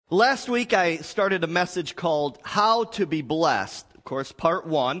Last week I started a message called How to Be Blessed, of course, part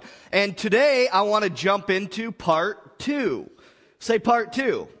 1. And today I want to jump into part 2. Say part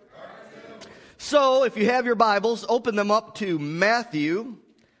 2. So if you have your Bibles, open them up to Matthew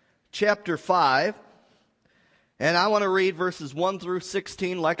chapter 5. And I want to read verses 1 through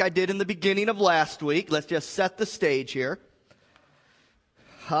 16 like I did in the beginning of last week. Let's just set the stage here.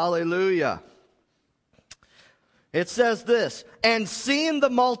 Hallelujah. It says this, "And seeing the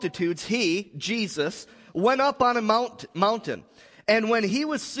multitudes, he, Jesus, went up on a mountain. And when he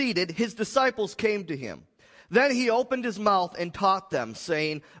was seated, his disciples came to him. Then he opened his mouth and taught them,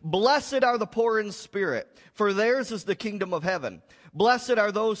 saying, 'Blessed are the poor in spirit, for theirs is the kingdom of heaven. Blessed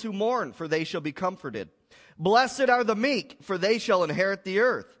are those who mourn, for they shall be comforted. Blessed are the meek, for they shall inherit the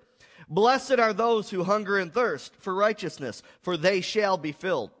earth. Blessed are those who hunger and thirst for righteousness, for they shall be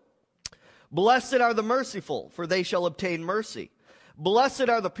filled. Blessed are the merciful, for they shall obtain mercy. Blessed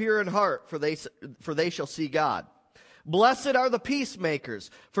are the pure in heart, for they shall see God. Blessed are the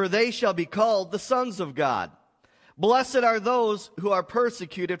peacemakers, for they shall be called the sons of God. Blessed are those who are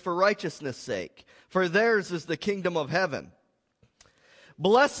persecuted for righteousness' sake, for theirs is the kingdom of heaven.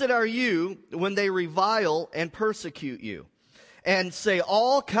 Blessed are you when they revile and persecute you, and say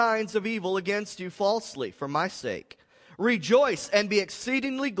all kinds of evil against you falsely for my sake. Rejoice and be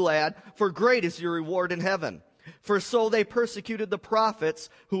exceedingly glad, for great is your reward in heaven. For so they persecuted the prophets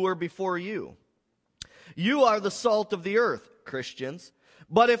who were before you. You are the salt of the earth, Christians.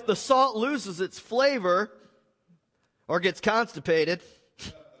 But if the salt loses its flavor or gets constipated,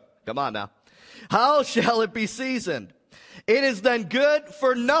 come on now, how shall it be seasoned? It is then good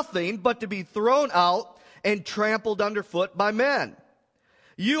for nothing but to be thrown out and trampled underfoot by men.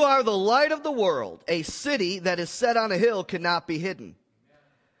 You are the light of the world. A city that is set on a hill cannot be hidden.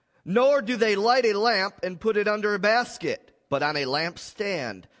 Nor do they light a lamp and put it under a basket, but on a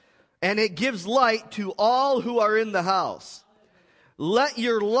lampstand. And it gives light to all who are in the house. Let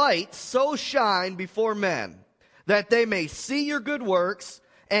your light so shine before men, that they may see your good works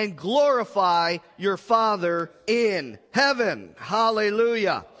and glorify your Father in heaven."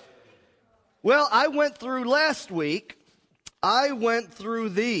 Hallelujah. Well, I went through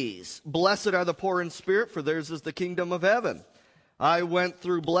these. Blessed are the poor in spirit, for theirs is the kingdom of heaven. I went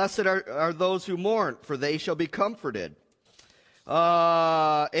through, blessed are those who mourn, for they shall be comforted.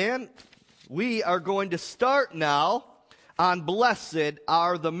 And we are going to start now on blessed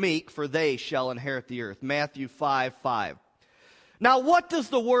are the meek, for they shall inherit the earth. Matthew 5:5. Now, what does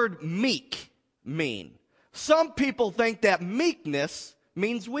the word meek mean? Some people think that meekness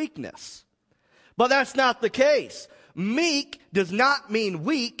means weakness. But that's not the case. Meek does not mean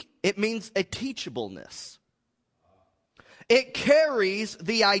weak, it means a teachableness. It carries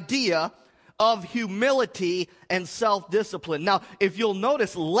the idea of humility and self-discipline. Now, if you'll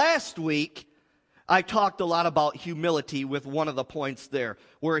notice, last week, I talked a lot about humility with one of the points there,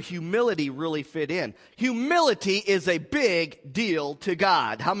 where humility really fit in. Humility is a big deal to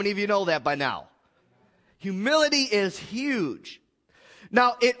God. How many of you know that by now? Humility is huge.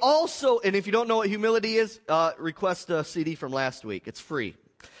 Now, it also, and if you don't know what humility is, request a CD from last week. It's free.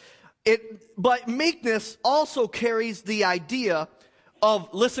 But meekness also carries the idea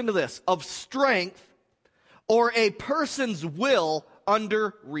of, listen to this, of strength or a person's will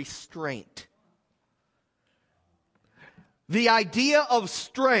under restraint. The idea of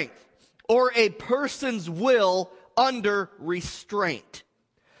strength or a person's will under restraint.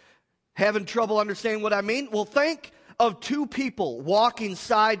 Having trouble understanding what I mean? Well, think of two people walking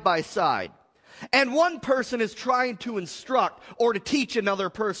side by side, and one person is trying to instruct or to teach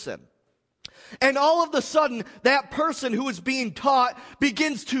another person. And all of a sudden, that person who is being taught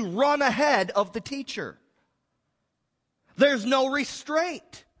begins to run ahead of the teacher. There's no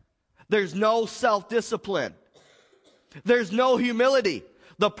restraint. There's no self-discipline. There's no humility.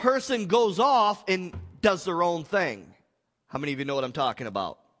 The person goes off and does their own thing. How many of you know what I'm talking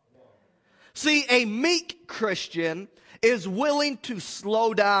about? See, a meek Christian is willing to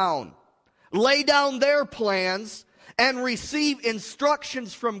slow down, lay down their plans, and receive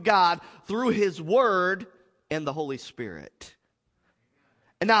instructions from God through His Word and the Holy Spirit.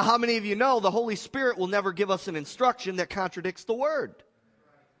 And now, how many of you know the Holy Spirit will never give us an instruction that contradicts the Word?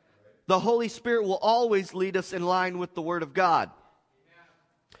 The Holy Spirit will always lead us in line with the Word of God.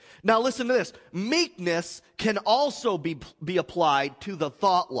 Now, listen to this. Meekness can also be applied to the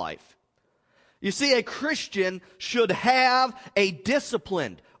thought life. You see, a Christian should have a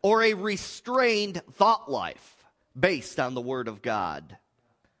disciplined or a restrained thought life based on the Word of God.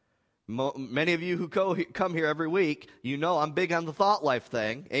 Many of you who come here every week, you know I'm big on the thought life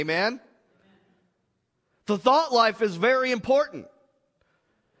thing. Amen? The thought life is very important.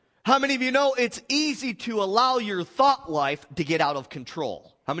 How many of you know it's easy to allow your thought life to get out of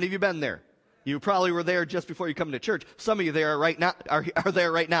control? How many of you been there? You probably were there just before you come to church. Some of you there right now are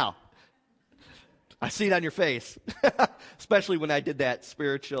there right now. I see it on your face, especially when I did that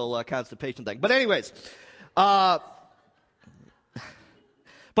spiritual constipation thing. But anyways, but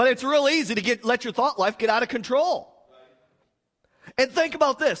it's real easy to let your thought life get out of control. And think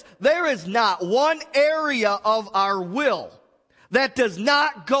about this. There is not one area of our will that does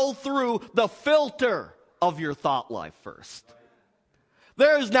not go through the filter of your thought life first.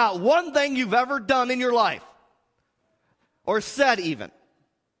 There is not one thing you've ever done in your life, or said even,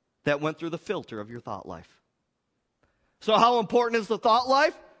 that went through the filter of your thought life. So how important is the thought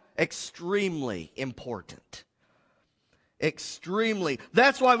life? Extremely important. Extremely.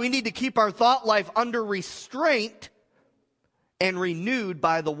 That's why we need to keep our thought life under restraint and renewed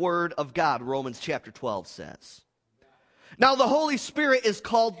by the Word of God, Romans chapter 12 says. Now the Holy Spirit is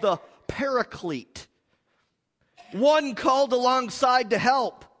called the Paraclete, one called alongside to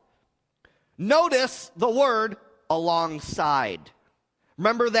help. Notice the word alongside.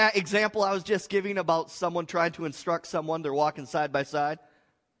 Remember that example I was just giving about someone trying to instruct someone? They're walking side by side.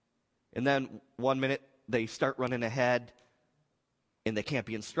 And then 1 minute they start running ahead and they can't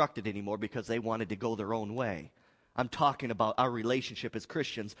be instructed anymore because they wanted to go their own way. I'm talking about our relationship as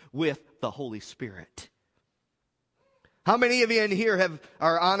Christians with the Holy Spirit. How many of you in here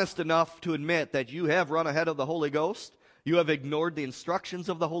are honest enough to admit that you have run ahead of the Holy Ghost? You have ignored the instructions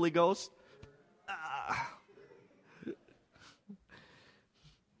of the Holy Ghost?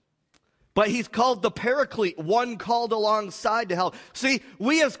 But he's called the Paraclete, one called alongside to help. See,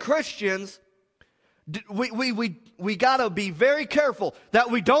 we as Christians, we got to be very careful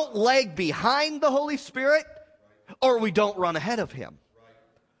that we don't lag behind the Holy Spirit or we don't run ahead of him.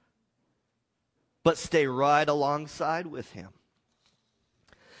 But stay right alongside with him.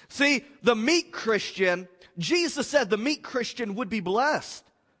 See, the meek Christian, Jesus said the meek Christian would be blessed.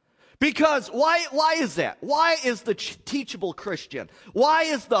 Because why is that? Why is the teachable Christian? Why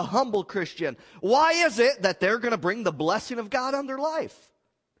is the humble Christian? Why is it that they're going to bring the blessing of God on their life?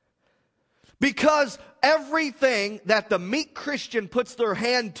 Because everything that the meek Christian puts their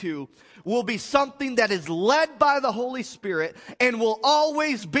hand to will be something that is led by the Holy Spirit and will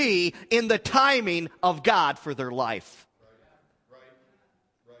always be in the timing of God for their life.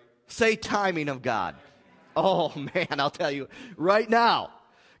 Right. Say timing of God. Oh man, I'll tell you right now.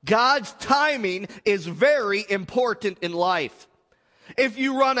 God's timing is very important in life. If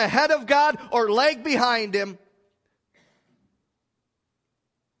you run ahead of God or lag behind him,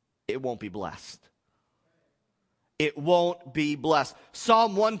 it won't be blessed. It won't be blessed.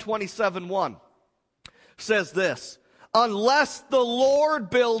 Psalm 127:1 says this, unless the Lord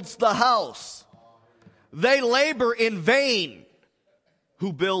builds the house, they labor in vain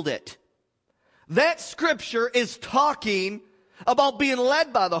who build it. That scripture is talking about being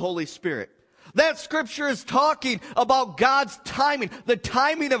led by the Holy Spirit. That scripture is talking about God's timing, the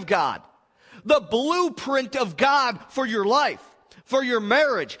timing of God, the blueprint of God for your life, for your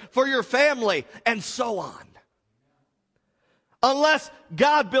marriage, for your family, and so on. Unless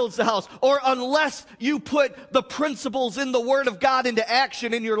God builds the house, or unless you put the principles in the Word of God into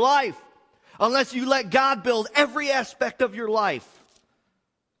action in your life, unless you let God build every aspect of your life,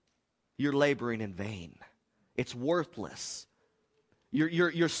 you're laboring in vain. It's worthless.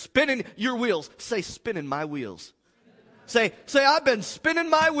 You're spinning your wheels. Say, spinning my wheels. Say, I've been spinning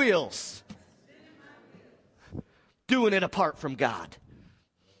my wheels. Doing it apart from God.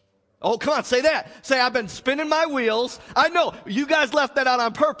 Oh, come on, say that. Say, I've been spinning my wheels. I know, you guys left that out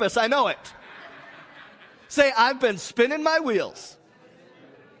on purpose. I know it. Say, I've been spinning my wheels.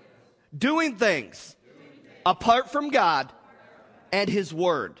 Doing things apart from God and His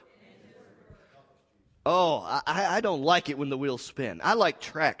Word. Oh, I don't like it when the wheels spin. I like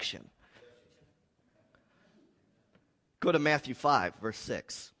traction. Go to Matthew 5, verse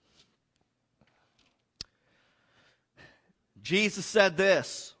 6. Jesus said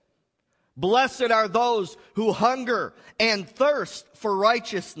this, blessed are those who hunger and thirst for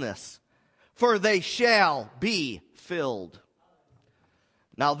righteousness, for they shall be filled.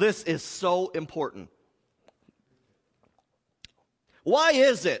 Now this is so important. Why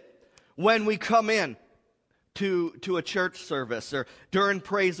is it when we come in to a church service or during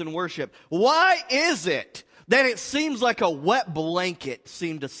praise and worship, why is it that it seems like a wet blanket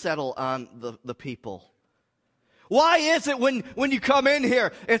seemed to settle on the people? Why is it when you come in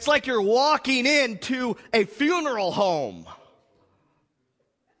here, it's like you're walking into a funeral home?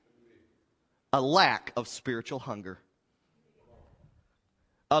 A lack of spiritual hunger.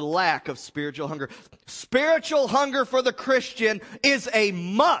 a lack of spiritual hunger. Spiritual hunger for the Christian is a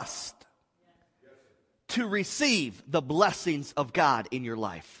must to receive the blessings of God in your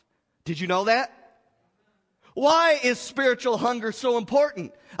life. Did you know that? Why is spiritual hunger so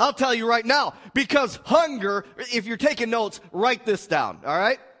important? I'll tell you right now. Because hunger, if you're taking notes, write this down, all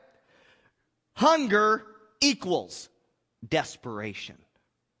right? Hunger equals desperation.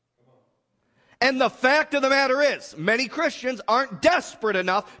 And the fact of the matter is, many Christians aren't desperate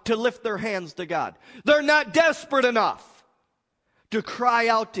enough to lift their hands to God. They're not desperate enough to cry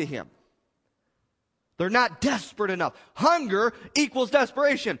out to Him. They're not desperate enough. Hunger equals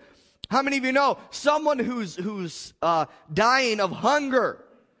desperation. How many of you know someone who's dying of hunger,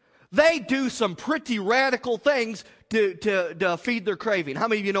 they do some pretty radical things to feed their craving? How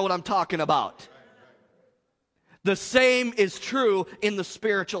many of you know what I'm talking about? The same is true in the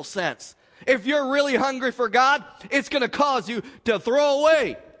spiritual sense. If you're really hungry for God, it's going to cause you to throw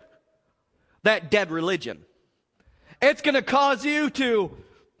away that dead religion. It's going to cause you to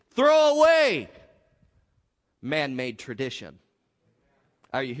throw away man-made tradition.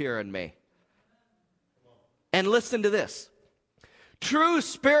 Are you hearing me? And listen to this. True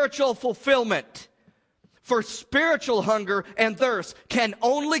spiritual fulfillment for spiritual hunger and thirst can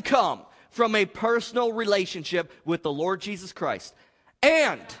only come from a personal relationship with the Lord Jesus Christ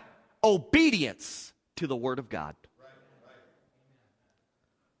and obedience to the Word of God.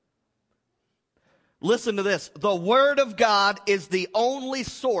 Listen to this. The Word of God is the only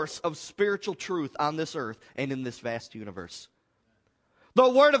source of spiritual truth on this earth and in this vast universe. The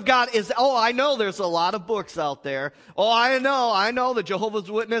Word of God is, I know there's a lot of books out there. I know the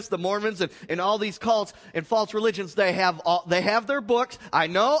Jehovah's Witness, the Mormons, and all these cults and false religions, they have their books. I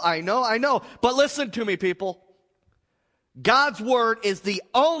know. But listen to me, people. God's Word is the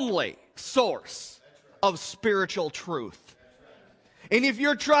only source of spiritual truth. And if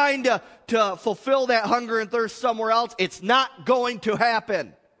you're trying to fulfill that hunger and thirst somewhere else, it's not going to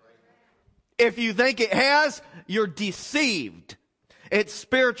happen. If you think it has, you're deceived. It's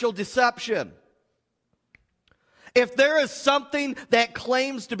spiritual deception. If there is something that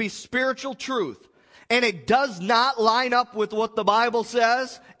claims to be spiritual truth and it does not line up with what the Bible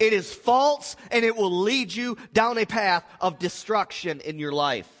says, it is false and it will lead you down a path of destruction in your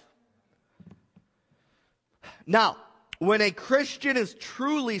life. Now, when a Christian is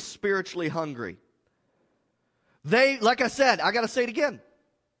truly spiritually hungry, like I said, I got to say it again,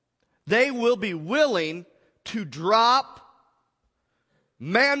 they will be willing to drop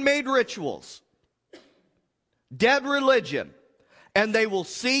man-made rituals, dead religion, and they will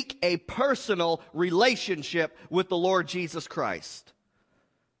seek a personal relationship with the Lord Jesus Christ.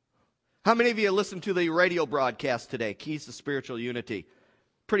 How many of you listened to the radio broadcast today, Keys to Spiritual Unity?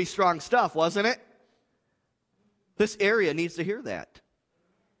 Pretty strong stuff, wasn't it? This area needs to hear that.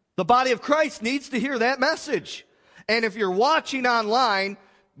 The body of Christ needs to hear that message. And if you're watching online,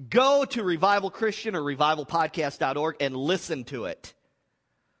 go to Revival Christian or revivalpodcast.org and listen to it.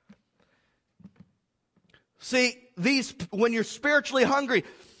 See, when you're spiritually hungry,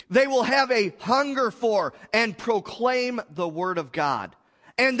 they will have a hunger for and proclaim the Word of God.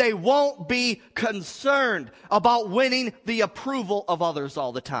 And they won't be concerned about winning the approval of others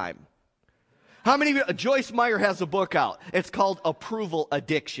all the time. How many of you, Joyce Meyer has a book out. It's called Approval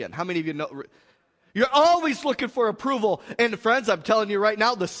Addiction. How many of you know? You're always looking for approval. And friends, I'm telling you right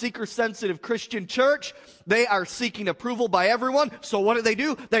now, the seeker-sensitive Christian church, they are seeking approval by everyone. So what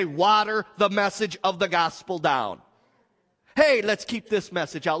do? They water the message of the gospel down. Hey, let's keep this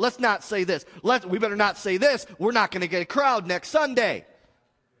message out. Let's not say this. We better not say this. We're not going to get a crowd next Sunday.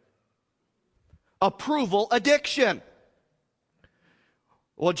 Approval addiction.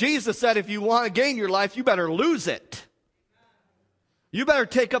 Well, Jesus said if you want to gain your life, you better lose it. You better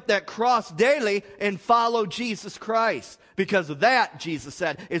take up that cross daily and follow Jesus Christ. Because that, Jesus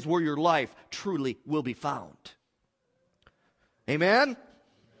said, is where your life truly will be found. Amen?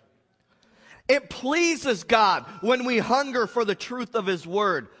 It pleases God when we hunger for the truth of His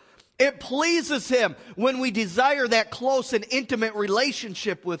Word. It pleases Him when we desire that close and intimate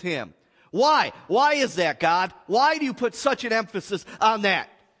relationship with Him. Why? Why is that, God? Why do you put such an emphasis on that?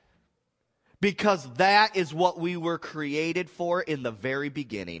 Because that is what we were created for in the very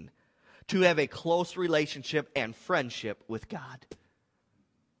beginning. To have a close relationship and friendship with God.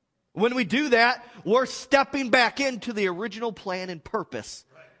 When we do that, we're stepping back into the original plan and purpose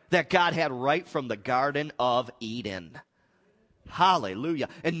that God had right from the Garden of Eden. Hallelujah.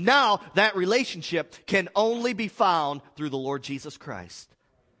 And now that relationship can only be found through the Lord Jesus Christ.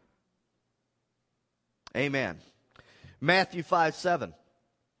 Amen. Matthew 5:7.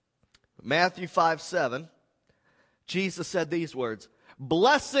 Matthew 5:7, Jesus said these words,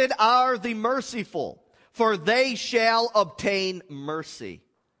 Blessed are the merciful, for they shall obtain mercy.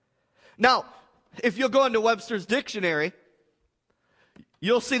 Now, if you'll go into Webster's dictionary,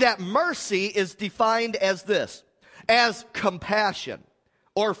 you'll see that mercy is defined as this, as compassion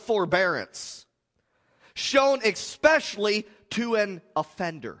or forbearance, shown especially to an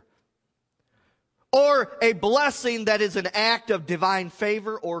offender, or a blessing that is an act of divine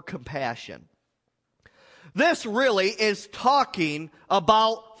favor or compassion. This really is talking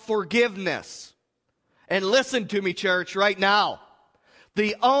about forgiveness. And listen to me, church, right now.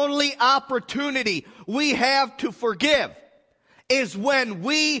 The only opportunity we have to forgive is when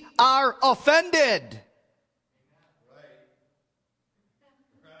we are offended.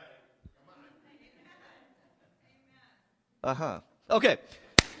 Okay,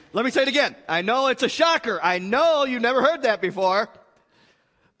 let me say it again. I know it's a shocker. I know you never heard that before.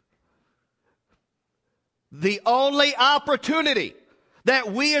 The only opportunity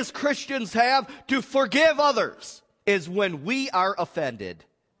that we as Christians have to forgive others is when we are offended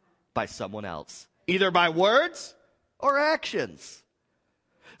by someone else, either by words or actions.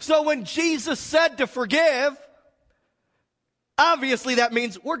 So when Jesus said to forgive, obviously that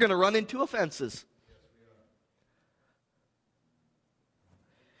means we're going to run into offenses.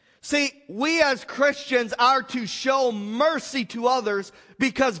 See, we as Christians are to show mercy to others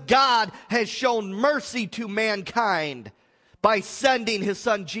because God has shown mercy to mankind by sending his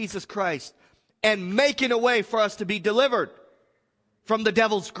son Jesus Christ and making a way for us to be delivered from the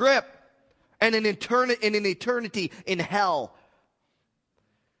devil's grip and in an eternity in hell.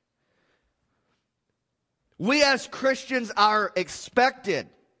 We as Christians are expected,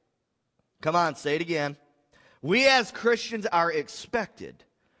 come on, say it again. We as Christians are expected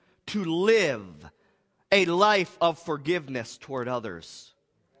to live a life of forgiveness toward others.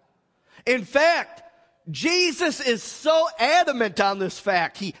 In fact, Jesus is so adamant on this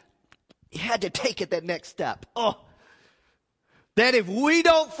fact, he had to take it that next step. That if we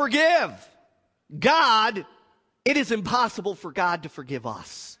don't forgive God, it is impossible for God to forgive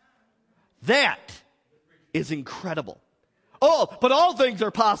us. That is incredible. But all things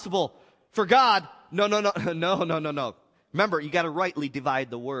are possible for God. No. Remember, you got to rightly divide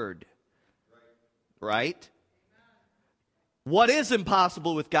the word. Right? What is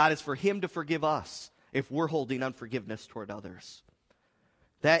impossible with God is for him to forgive us if we're holding unforgiveness toward others.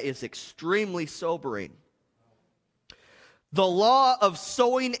 That is extremely sobering. The law of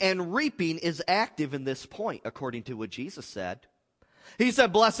sowing and reaping is active in this point, according to what Jesus said. He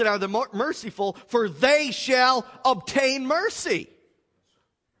said, blessed are the merciful, for they shall obtain mercy.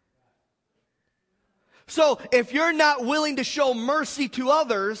 So if you're not willing to show mercy to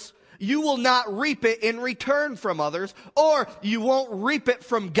others, you will not reap it in return from others, or you won't reap it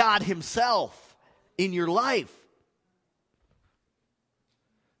from God himself in your life.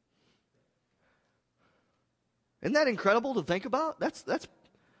 Isn't that incredible to think about? That's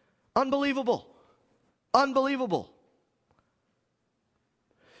unbelievable. Unbelievable.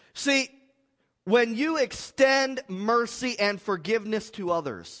 See, when you extend mercy and forgiveness to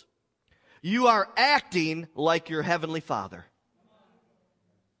others, you are acting like your heavenly Father.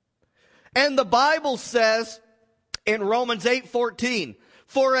 And the Bible says in Romans 8:14,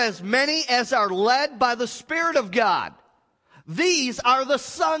 for as many as are led by the Spirit of God, these are the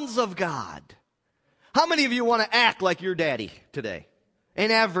sons of God. How many of you want to act like your daddy today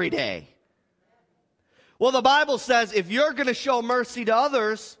and every day? Well, the Bible says if you're going to show mercy to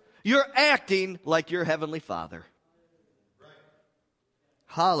others, you're acting like your heavenly Father.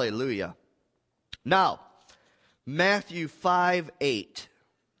 Hallelujah. Now, Matthew 5:8.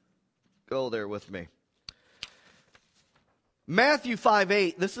 Go there with me. Matthew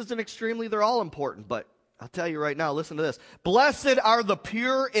 5:8. This isn't extremely, they're all important, but I'll tell you right now, listen to this. Blessed are the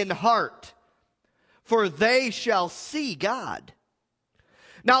pure in heart, for they shall see God.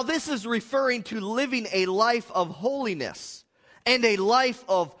 Now, this is referring to living a life of holiness and a life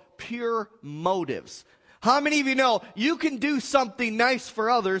of pure motives. How many of you know you can do something nice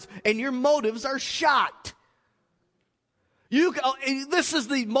for others and your motives are shot? This is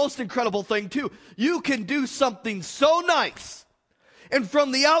the most incredible thing too. You can do something so nice, and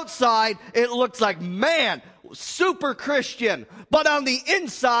from the outside it looks like, man, super Christian, but on the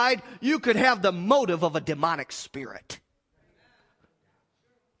inside you could have the motive of a demonic spirit.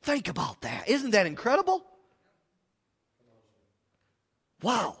 Think about that. Isn't that incredible?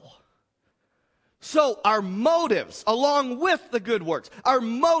 Wow. So our motives, along with the good works, our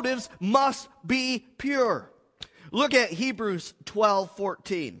motives must be pure. Look at Hebrews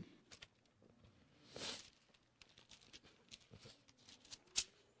 12:14.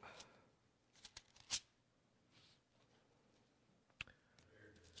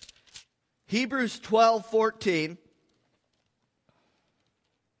 Hebrews 12:14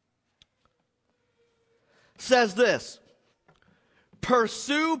 says this,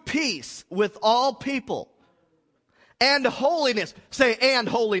 pursue peace with all people and holiness. Say, and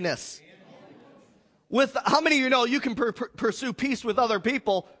holiness. With how many of you know you can pursue peace with other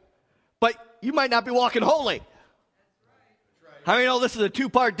people, but you might not be walking holy? How many know this is a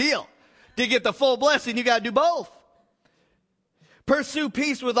two-part deal? To get the full blessing, you got to do both. Pursue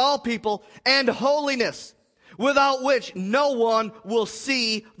peace with all people and holiness, without which no one will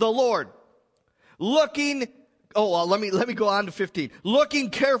see the Lord. Let me go on to 15. Looking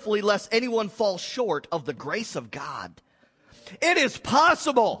carefully lest anyone fall short of the grace of God. It is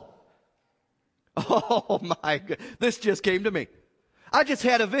possible. Oh my God, this just came to me. I just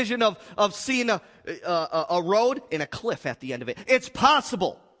had a vision of seeing a road and a cliff at the end of it. It's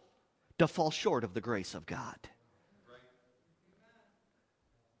possible to fall short of the grace of God.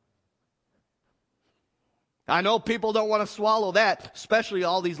 I know people don't want to swallow that, especially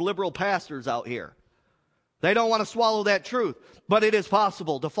all these liberal pastors out here. They don't want to swallow that truth, but it is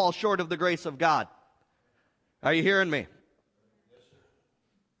possible to fall short of the grace of God. Are you hearing me?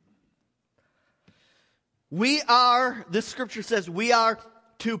 This scripture says we are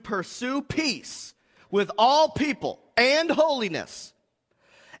to pursue peace with all people and holiness.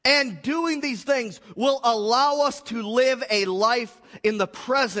 And doing these things will allow us to live a life in the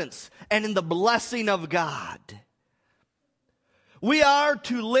presence and in the blessing of God. We are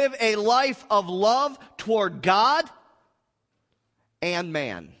to live a life of love toward God and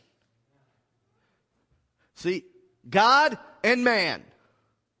man. See, God and man.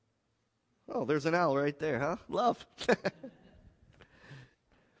 Oh, there's an L right there, huh? Love.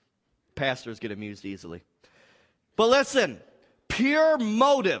 Pastors get amused easily. But listen, pure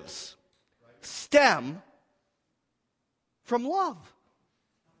motives stem from love.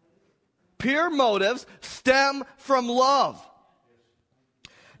 Pure motives stem from love.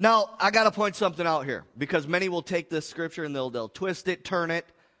 Now, I got to point something out here, because many will take this scripture and they'll twist it, turn it.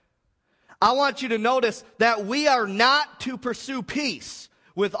 I want you to notice that we are not to pursue peace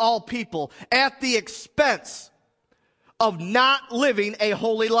with all people at the expense of not living a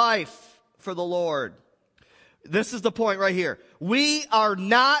holy life for the Lord. This is the point right here. We are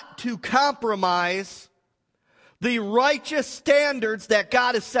not to compromise the righteous standards that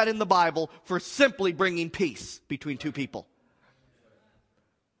God has set in the Bible for simply bringing peace between two people.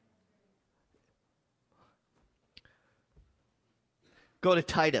 Go to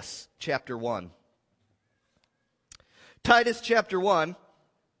Titus chapter 1. Titus chapter 1,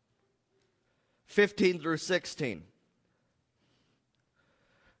 15 through 16.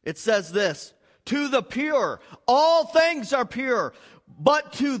 It says this, to the pure, all things are pure,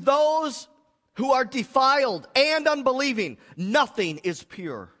 but to those who are defiled and unbelieving, nothing is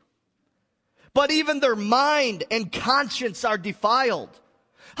pure. But even their mind and conscience are defiled.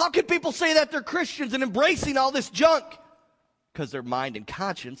 How can people say that they're Christians and embracing all this junk? Because their mind and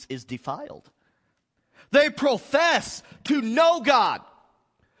conscience is defiled. They profess to know God,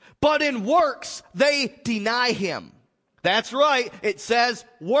 but in works they deny Him. That's right, it says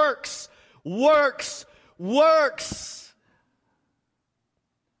works, works, works.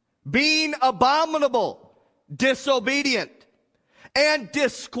 Being abominable, disobedient, and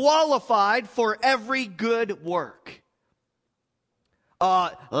disqualified for every good work.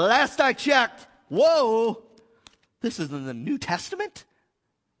 Last I checked, whoa, this is in the New Testament?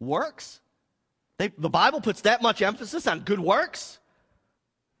 Works? The Bible puts that much emphasis on good works?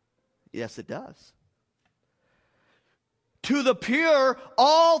 Yes, it does. To the pure,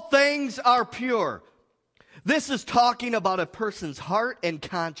 all things are pure. This is talking about a person's heart and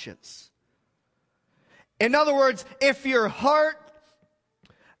conscience. In other words, if your heart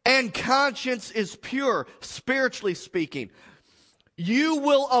and conscience is pure, spiritually speaking, you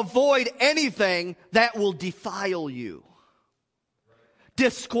will avoid anything that will defile you,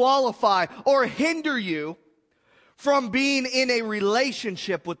 disqualify, or hinder you from being in a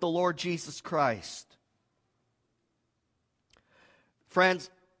relationship with the Lord Jesus Christ.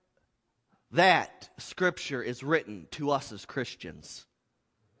 Friends, that scripture is written to us as Christians.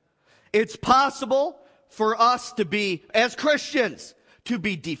 It's possible for us to be, as Christians, to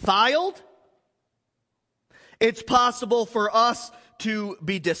be defiled. It's possible for us to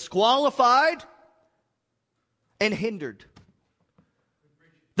be disqualified and hindered.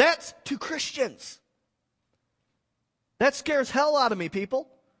 That's to Christians. That scares hell out of me, people.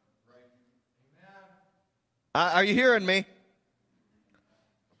 Are you hearing me?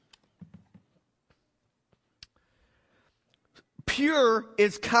 Pure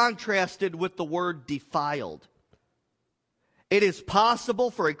is contrasted with the word defiled. It is possible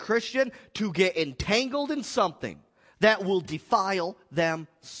for a Christian to get entangled in something that will defile them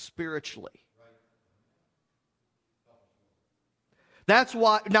spiritually. That's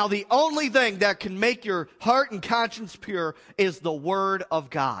why, now the only thing that can make your heart and conscience pure is the Word of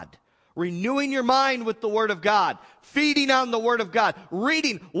God. Renewing your mind with the Word of God. Feeding on the Word of God.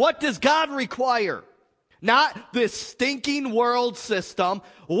 Reading, what does God require? Not this stinking world system.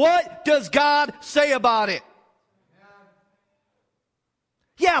 What does God say about it?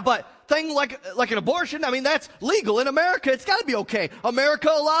 Yeah, but thing like an abortion, I mean, that's legal in America. It's got to be okay. America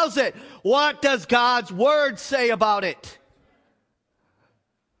allows it. What does God's Word say about it?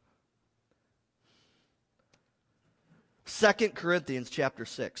 2 Corinthians chapter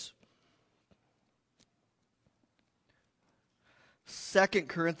 6. 2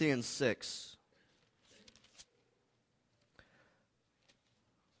 Corinthians 6.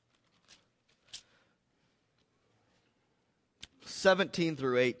 (17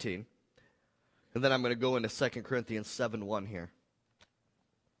 through 18). And then I'm going to go into 2 Corinthians 7:1 here.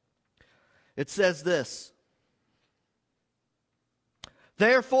 It says this.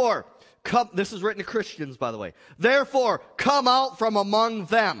 Therefore, come, this is written to Christians, by the way. Therefore, come out from among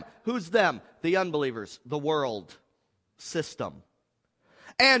them. Who's them? The unbelievers, the world system.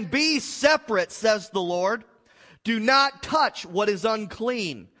 And be separate, says the Lord. Do not touch what is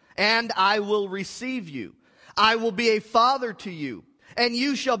unclean, and I will receive you. I will be a father to you, and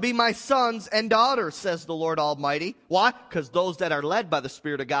you shall be my sons and daughters, says the Lord Almighty. Why? Because those that are led by the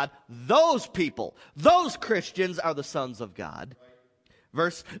Spirit of God, those people, those Christians are the sons of God.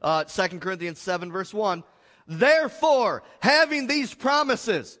 2 Corinthians 7, verse 1. Therefore, having these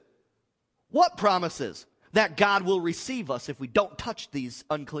promises. What promises? That God will receive us if we don't touch these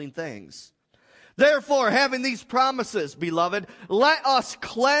unclean things. Therefore, having these promises, beloved, let us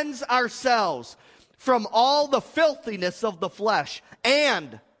cleanse ourselves from all the filthiness of the flesh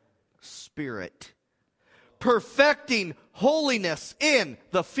and spirit, perfecting holiness in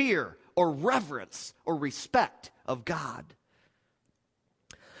the fear or reverence or respect of God.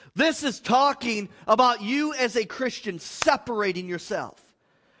 This is talking about you as a Christian separating yourself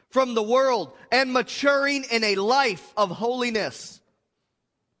from the world and maturing in a life of holiness.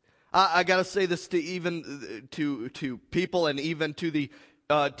 I got to say this to even to people and even to the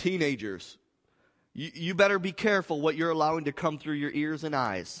teenagers. You better be careful what you're allowing to come through your ears and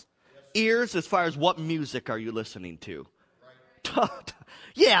eyes. Yes. Ears as far as what music are you listening to? Right.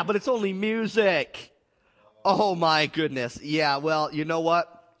 Yeah, but it's only music. Oh my goodness. Yeah, well, you know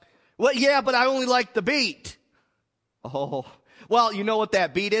what? Well, yeah, but I only like the beat. Oh, well, you know what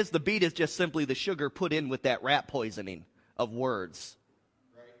that beat is? The beat is just simply the sugar put in with that rat poisoning of words.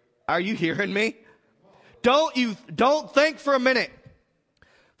 Right. Are you hearing me? Don't think for a minute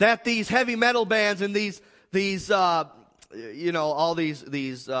that these heavy metal bands and these all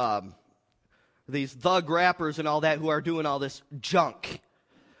these thug rappers and all that who are doing all this junk,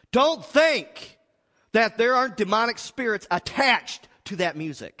 don't think that there aren't demonic spirits attached to that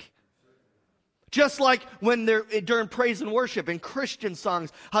music. Just like when they're during praise and worship in Christian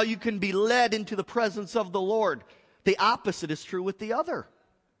songs, how you can be led into the presence of the Lord. The opposite is true with the other.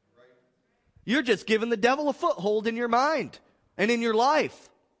 You're just giving the devil a foothold in your mind and in your life.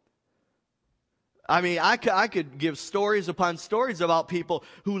 I mean, I could give stories upon stories about people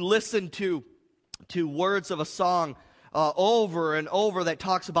who listen to words of a song over and over that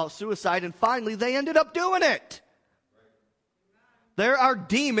talks about suicide, and finally they ended up doing it. There are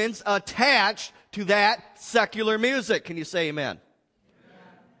demons attached to that secular music. Can you say amen?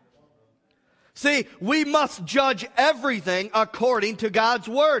 See, we must judge everything according to God's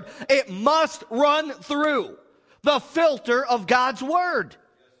Word. It must run through the filter of God's Word.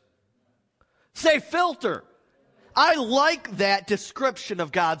 Say filter. I like that description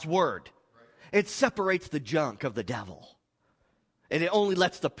of God's Word. It separates the junk of the devil. And it only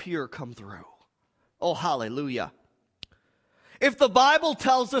lets the pure come through. Oh, hallelujah. If the Bible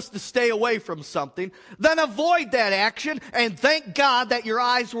tells us to stay away from something, then avoid that action and thank God that your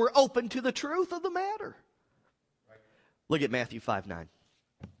eyes were open to the truth of the matter. Look at Matthew 5:9.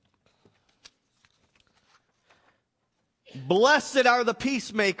 Blessed are the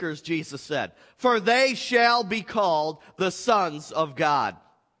peacemakers, Jesus said, for they shall be called the sons of God.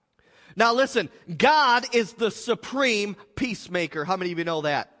 Now listen, God is the supreme peacemaker. How many of you know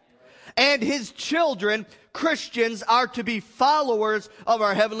that? And His children, Christians, are to be followers of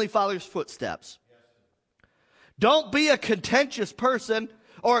our Heavenly Father's footsteps. Don't be a contentious person.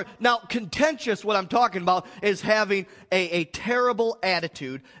 Now, contentious, what I'm talking about, is having a terrible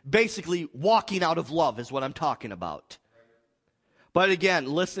attitude. Basically, walking out of love is what I'm talking about. But again,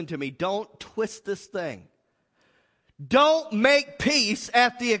 listen to me. Don't twist this thing. Don't make peace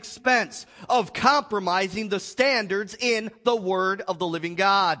at the expense of compromising the standards in the Word of the living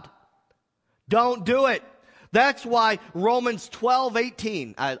God. Don't do it. That's why Romans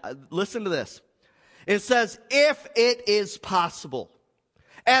 12:18, listen to this. It says, if it is possible,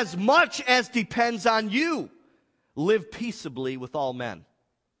 as much as depends on you, live peaceably with all men.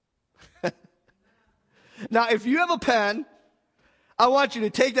 Now, if you have a pen, I want you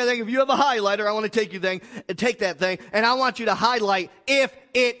to take that thing. If you have a highlighter, I want to take that thing, and I want you to highlight if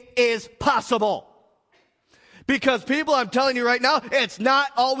it is possible. Because people, I'm telling you right now, it's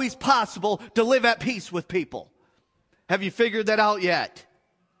not always possible to live at peace with people. Have you figured that out yet?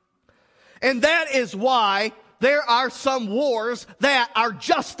 And that is why there are some wars that are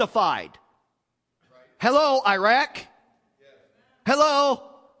justified. Hello, Iraq? Hello?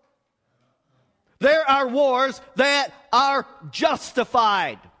 There are wars that are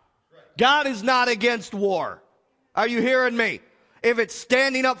justified. God is not against war. Are you hearing me? If it's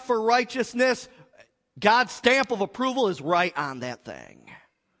standing up for righteousness, God's stamp of approval is right on that thing.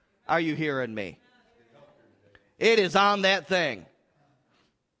 Are you hearing me? It is on that thing.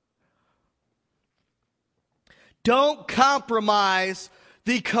 Don't compromise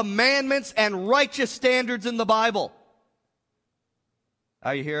the commandments and righteous standards in the Bible.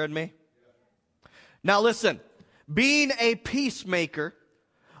 Are you hearing me? Now listen, being a peacemaker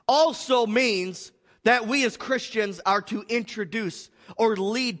also means that we as Christians are to introduce or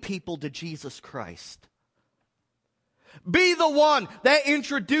lead people to Jesus Christ. Be the one that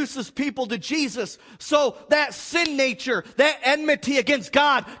introduces people to Jesus so that sin nature, that enmity against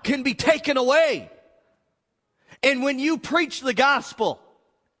God can be taken away. And when you preach the gospel,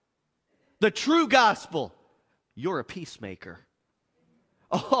 the true gospel, you're a peacemaker.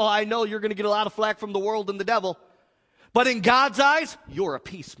 Oh, I know you're going to get a lot of flack from the world and the devil. But in God's eyes, you're a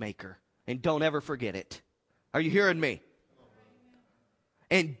peacemaker. And don't ever forget it. Are you hearing me?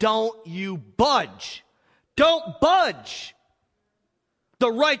 And don't you budge. Don't budge the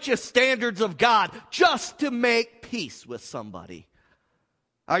righteous standards of God just to make peace with somebody.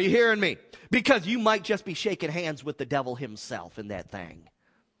 Are you hearing me? Because you might just be shaking hands with the devil himself in that thing.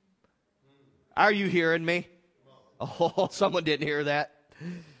 Are you hearing me? Oh, someone didn't hear that.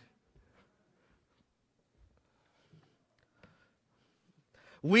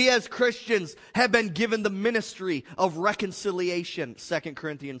 We as Christians have been given the ministry of reconciliation, 2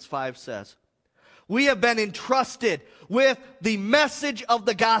 Corinthians 5 says. We have been entrusted with the message of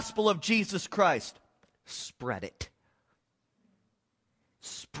the gospel of Jesus Christ. Spread it.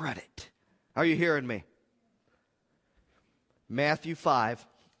 Spread it. Are you hearing me? Matthew 5,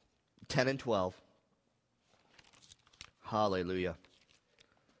 10 and 12. Hallelujah.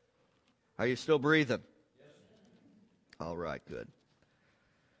 Are you still breathing? All right, good.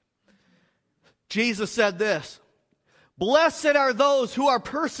 Jesus said this, blessed are those who are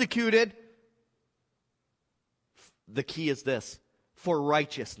persecuted. The key is this, for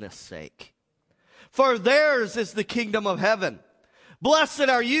righteousness' sake. For theirs is the kingdom of heaven. Blessed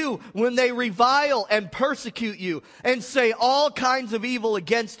are you when they revile and persecute you and say all kinds of evil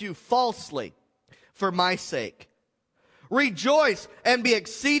against you falsely for my sake. Rejoice and be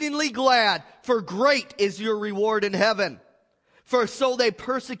exceedingly glad, for great is your reward in heaven. For so they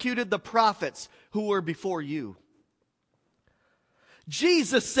persecuted the prophets who were before you.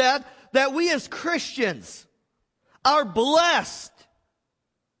 Jesus said that we as Christians are blessed.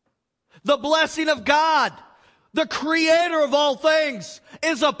 The blessing of God, the creator of all things,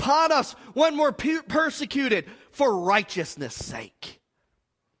 is upon us when we're persecuted for righteousness' sake.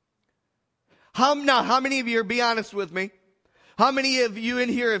 How many of you, be honest with me, how many of you in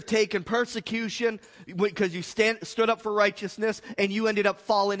here have taken persecution because you stood up for righteousness and you ended up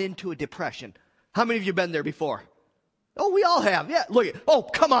falling into a depression? How many of you have been there before? Oh, we all have. Yeah, look at, oh,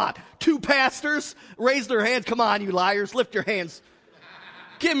 come on. 2 pastors raised their hands. Come on, you liars. Lift your hands.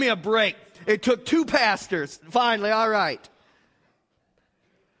 Give me a break. It took 2 pastors. Finally, all right.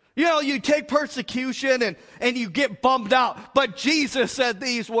 You know, you take persecution and you get bummed out. But Jesus said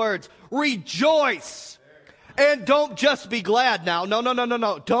these words, rejoice. And don't just be glad now.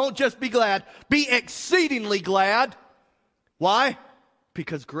 No. Don't just be glad. Be exceedingly glad. Why?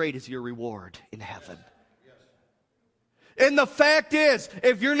 Because great is your reward in heaven. And the fact is,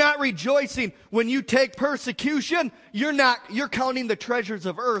 if you're not rejoicing when you take persecution, you're counting the treasures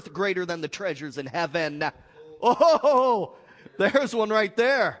of earth greater than the treasures in heaven. Oh, there's one right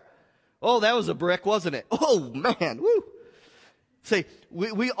there. Oh, that was a brick, wasn't it? Oh, man. Woo. See,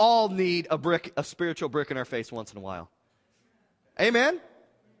 we all need a spiritual brick in our face once in a while. Amen?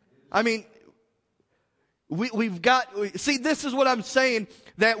 I mean, we've got, see, this is what I'm saying,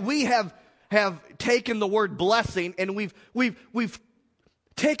 that we have taken the word blessing and we've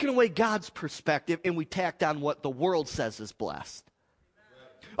taken away God's perspective and we tacked on what the world says is blessed.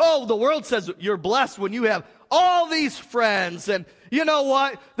 Oh, the world says you're blessed when you have all these friends, and you know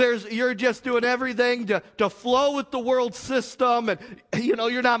what? You're just doing everything to flow with the world system, and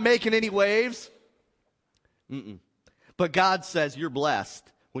you're not making any waves. But God says you're blessed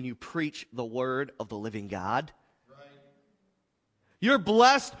when you preach the word of the living God. You're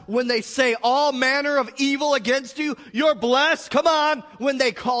blessed when they say all manner of evil against you. You're blessed, come on, when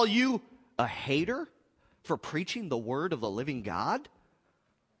they call you a hater for preaching the word of the living God.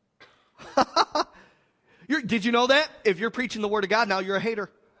 Did you know that? If you're preaching the word of God, now you're a hater.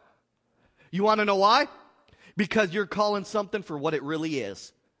 You want to know why? Because you're calling something for what it really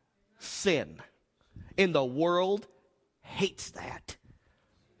is. Sin. And the world hates that.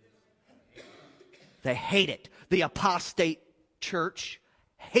 They hate it. The apostate church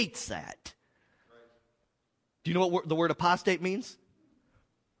hates that. Do you know what the word apostate means?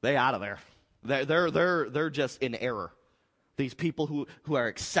 They out of there. They're just in error. These people who are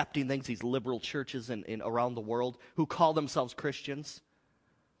accepting things, these liberal churches in around the world, who call themselves Christians,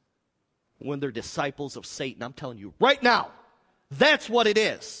 when they're disciples of Satan, I'm telling you right now, that's what it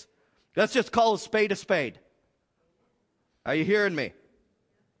is. Let's just call a spade a spade. Are you hearing me?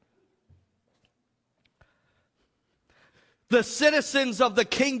 The citizens of the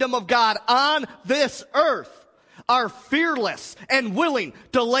kingdom of God on this earth are fearless and willing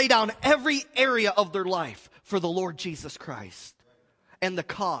to lay down every area of their life for the Lord Jesus Christ and the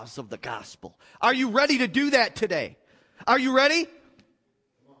cause of the gospel. Are you ready to do that today? Are you ready?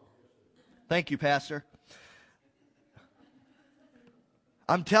 Thank you, Pastor.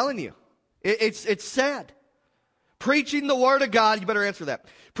 I'm telling you, it's sad. Preaching the word of God, you better answer that.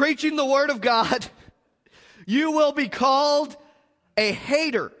 Preaching the word of God, you will be called a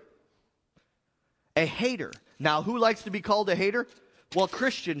hater. A hater. Now, who likes to be called a hater? Well,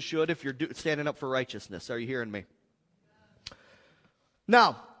 Christians should if you're standing up for righteousness. Are you hearing me?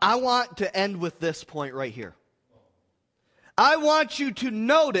 Now, I want to end with this point right here. I want you to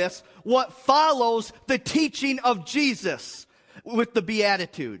notice what follows the teaching of Jesus with the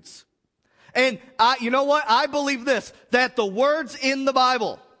Beatitudes. And you know what? I believe this, that the words in the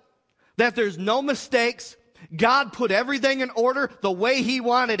Bible, that there's no mistakes. God put everything in order the way He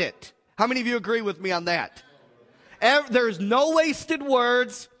wanted it. How many of you agree with me on that? There's no wasted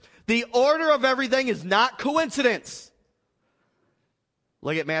words. The order of everything is not coincidence.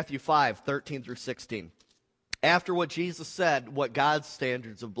 Look at Matthew 5:13 through 16. After what Jesus said, what God's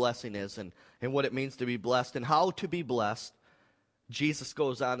standards of blessing is and what it means to be blessed and how to be blessed, Jesus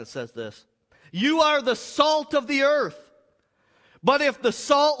goes on and says this. You are the salt of the earth. But if the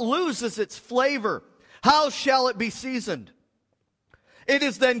salt loses its flavor, how shall it be seasoned? It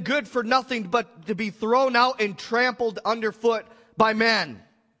is then good for nothing but to be thrown out and trampled underfoot by men.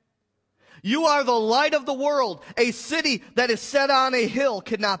 You are the light of the world. A city that is set on a hill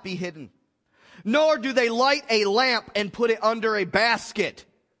cannot be hidden. Nor do they light a lamp and put it under a basket.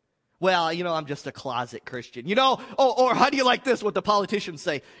 Well, I'm just a closet Christian. Or how do you like this, what the politicians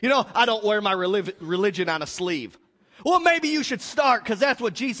say? I don't wear my religion on a sleeve. Well, maybe you should start because that's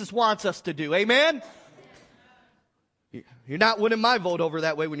what Jesus wants us to do. Amen? You're not winning my vote over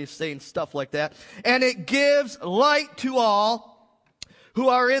that way when you're saying stuff like that. And it gives light to all who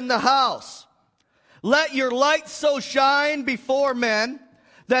are in the house. Let your light so shine before men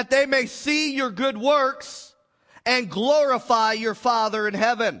that they may see your good works and glorify your Father in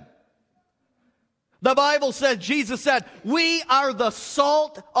heaven. The Bible says, Jesus said, we are the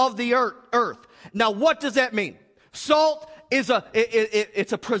salt of the earth. Now, what does that mean? Salt is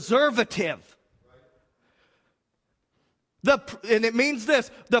it's a preservative. And it means this,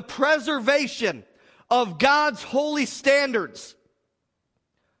 the preservation of God's holy standards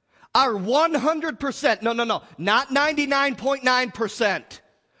are 100%, no, not 99.9%.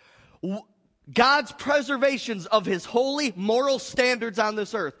 God's preservations of His holy moral standards on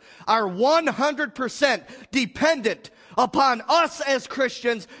this earth are 100% dependent upon us as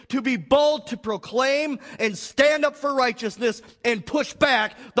Christians to be bold to proclaim and stand up for righteousness and push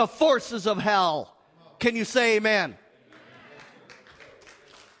back the forces of hell. Can you say amen?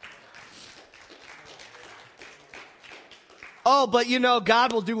 Oh, but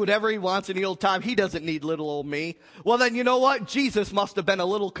God will do whatever He wants in the old time. He doesn't need little old me. Well, then you know what? Jesus must have been a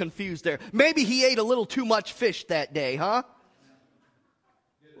little confused there. Maybe He ate a little too much fish that day, huh?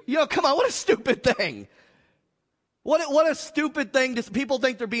 Come on, what a stupid thing. What a stupid thing. People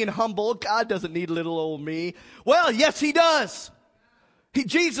think they're being humble. God doesn't need little old me. Well, yes, He does.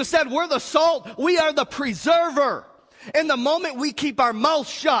 Jesus said, we're the salt. We are the preserver. And the moment we keep our mouth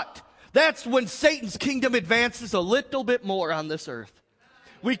shut, That's when Satan's kingdom advances a little bit more on this earth.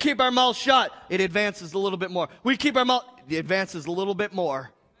 We keep our mouth shut, it advances a little bit more. We keep our mouth, it advances a little bit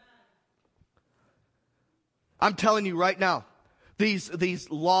more. I'm telling you right now,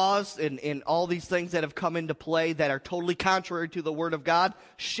 these laws and all these things that have come into play that are totally contrary to the Word of God,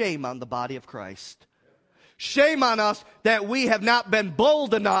 shame on the body of Christ. Shame on us that we have not been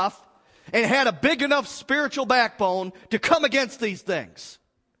bold enough and had a big enough spiritual backbone to come against these things.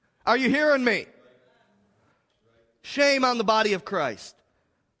 Are you hearing me? Shame on the body of Christ.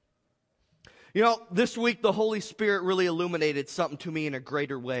 You know, this week the Holy Spirit really illuminated something to me in a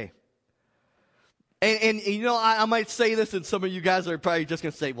greater way. And you know, I might say this, and some of you guys are probably just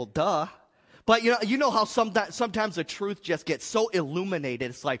going to say, well, duh. But you know how sometimes the truth just gets so illuminated.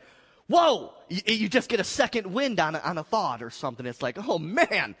 It's like, whoa, you just get a second wind on a thought or something. It's like, oh,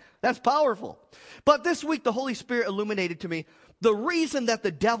 man, that's powerful. But this week the Holy Spirit illuminated to me the reason that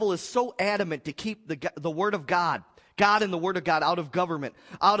the devil is so adamant to keep the Word of God and the Word of God out of government,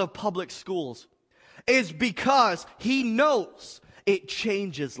 out of public schools, is because he knows it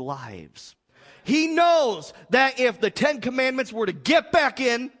changes lives. He knows that if the 10 Commandments were to get back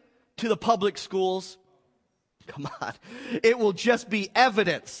in to the public schools, come on, it will just be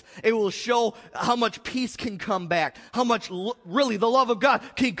evidence. It will show how much peace can come back, how much really the love of God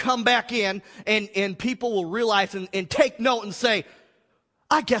can come back in, and people will realize and take note and say,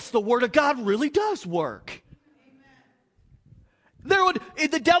 I guess the Word of God really does work.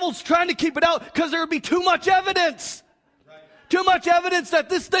 The devil's trying to keep it out because there would be too much evidence. Too much evidence that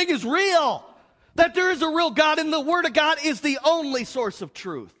this thing is real. That there is a real God, and the Word of God is the only source of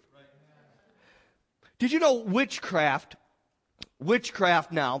truth. Did you know witchcraft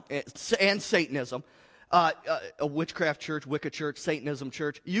now, and Satanism, a witchcraft church, Wicca church, Satanism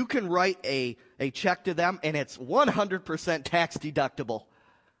church, you can write a check to them, and it's 100% tax deductible.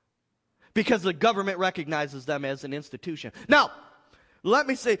 Because the government recognizes them as an institution. Now, let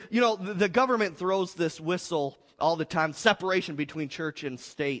me say, you know, the government throws this whistle all the time, separation between church and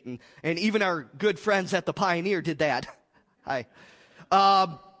state, and even our good friends at the Pioneer did that. Hi.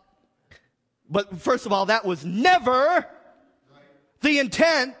 But first of all, that was never the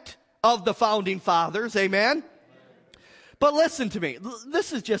intent of the founding fathers, amen? But listen to me,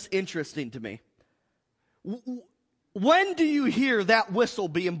 this is just interesting to me. When do you hear that whistle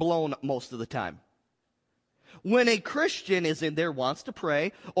being blown most of the time? When a Christian is in there, wants to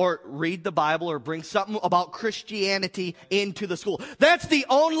pray, or read the Bible, or bring something about Christianity into the school. That's the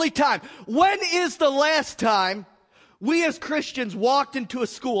only time. When is the last time we as Christians walked into a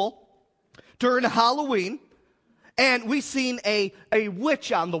school during Halloween, and we seen a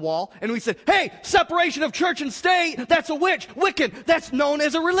witch on the wall, and we said, hey, separation of church and state, that's a witch, Wiccan, that's known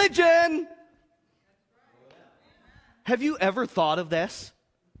as a religion. Have you ever thought of this?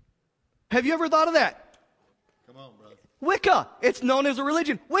 Have you ever thought of that? Come on, brother. Wicca, it's known as a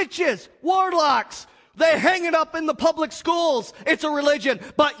religion. Witches, warlocks, they hang it up in the public schools. It's a religion.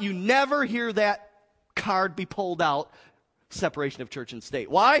 But you never hear that card be pulled out, separation of church and state.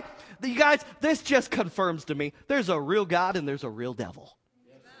 Why? You guys, this just confirms to me there's a real God and there's a real devil.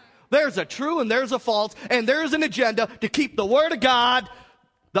 There's a true and there's a false, and there's an agenda to keep the Word of God,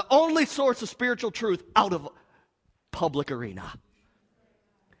 the only source of spiritual truth, out of public arena.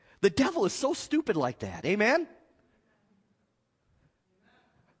 The devil is so stupid like that. Amen?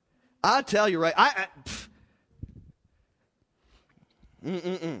 I tell you, right?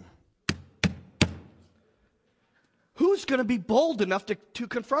 Who's going to be bold enough to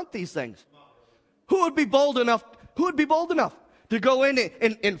confront these things? Who would be bold enough? Who would be bold enough to go in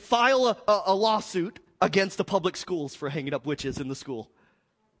and file a lawsuit against the public schools for hanging up witches in the school?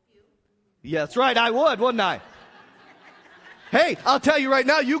 Yeah, that's right. I would, wouldn't I? Hey, I'll tell you right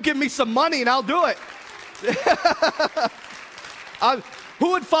now, you give me some money and I'll do it.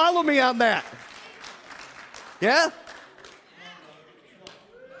 Who would follow me on that? Yeah?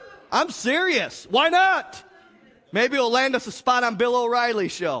 I'm serious. Why not? Maybe it'll land us a spot on Bill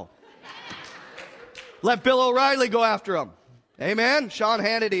O'Reilly's show. Let Bill O'Reilly go after him. Amen? Sean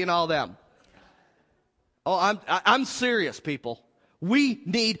Hannity and all them. Oh, I'm serious, people. We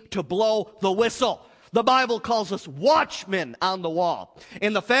need to blow the whistle. The Bible calls us watchmen on the wall.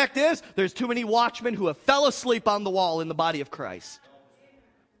 And the fact is, there's too many watchmen who have fell asleep on the wall in the body of Christ.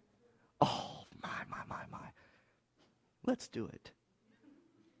 Oh, my. Let's do it.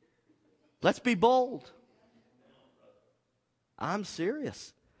 Let's be bold. I'm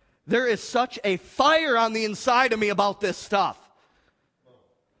serious. There is such a fire on the inside of me about this stuff.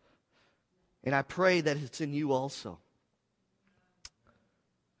 And I pray that it's in you also.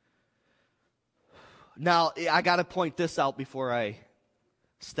 Now, I got to point this out before I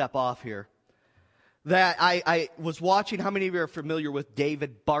step off here, that I was watching. How many of you are familiar with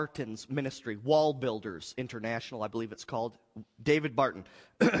David Barton's ministry, Wall Builders International, I believe it's called? David Barton.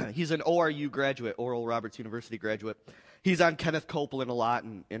 He's an ORU graduate, Oral Roberts University graduate. He's on Kenneth Copeland a lot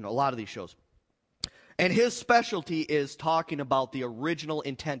in a lot of these shows. And his specialty is talking about the original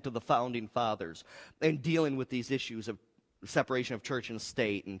intent of the founding fathers and dealing with these issues of separation of church and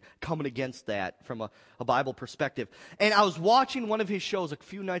state and coming against that from a Bible perspective. And I was watching one of his shows a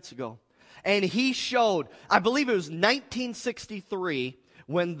few nights ago, and he showed, I believe it was 1963,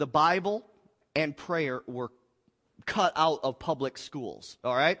 when the Bible and prayer were cut out of public schools,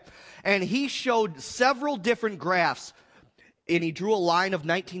 all right? And he showed several different graphs, and he drew a line of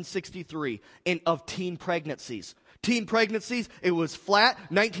 1963 of teen pregnancies. Teen pregnancies, it was flat.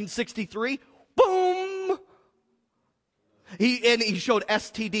 1963, boom! He showed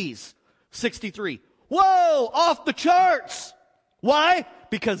STDs, 63. Whoa, off the charts! Why?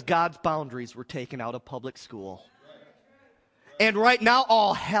 Because God's boundaries were taken out of public school. And right now,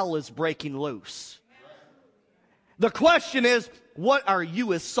 all hell is breaking loose. The question is, what are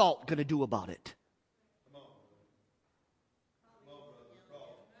you as salt going to do about it?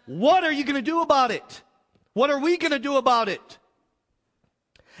 What are you going to do about it? What are we going to do about it?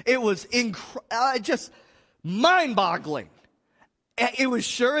 It was just mind-boggling. It was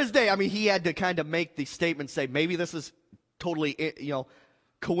sure as day. I mean, he had to kind of make the statement, say, maybe this is totally,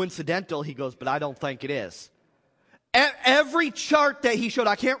 coincidental. He goes, but I don't think it is. Every chart that he showed,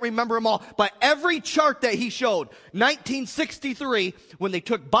 I can't remember them all, but every chart that he showed, 1963, when they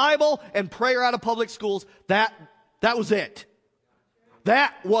took Bible and prayer out of public schools, that was it.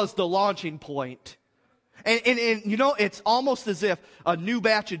 That was the launching point. And it's almost as if a new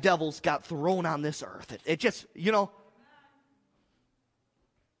batch of devils got thrown on this earth. It just,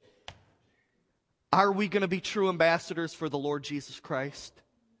 Are we going to be true ambassadors for the Lord Jesus Christ?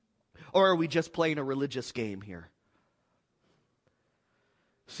 Or are we just playing a religious game here?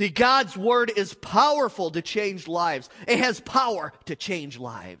 See, God's word is powerful to change lives. It has power to change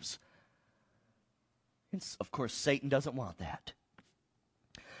lives. And of course, Satan doesn't want that.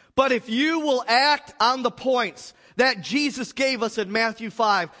 But if you will act on the points that Jesus gave us in Matthew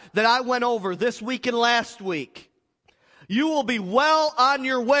 5 that I went over this week and last week, you will be well on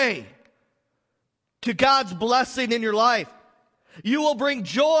your way to God's blessing in your life. You will bring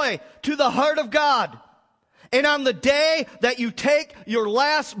joy to the heart of God. And on the day that you take your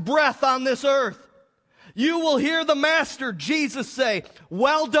last breath on this earth, you will hear the Master Jesus say,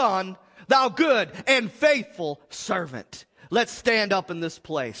 "Well done, thou good and faithful servant." Let's stand up in this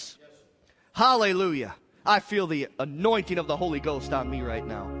place. Hallelujah. I feel the anointing of the Holy Ghost on me right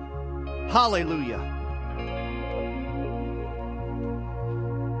now. Hallelujah.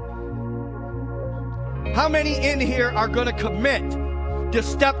 How many in here are going to commit to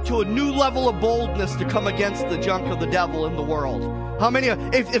step to a new level of boldness to come against the junk of the devil in the world? How many?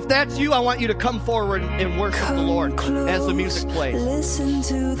 If that's you, I want you to come forward and worship the Lord as the music plays. Listen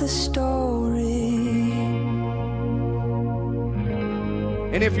to the story.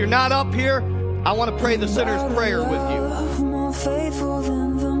 And if you're not up here, I want to pray the sinner's prayer with you. More faithful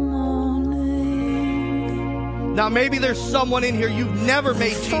than the morning. Now maybe there's someone in here, you've never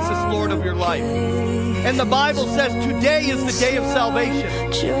made Jesus Lord of your life. And the Bible says today is the day of salvation.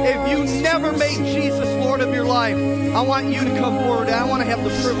 If you never made Jesus Lord of your life, I want you to come forward. I want to have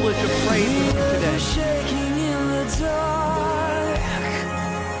the privilege of praying with you today.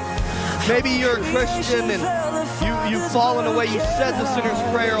 Maybe you're a Christian and you've fallen away. You said the sinner's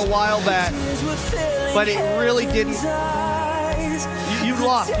prayer a while back, but it really didn't. You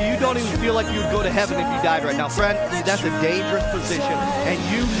lost. You don't even feel like you would go to heaven if you died right now. Friend, that's a dangerous position, and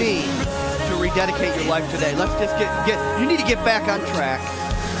you need to rededicate your life today. Let's just you need to get back on track.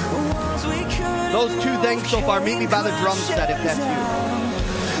 Those two things so far, meet me by the drum set if that's you.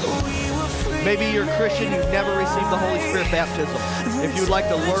 Maybe you're a Christian, you've never received the Holy Spirit baptism. If you'd like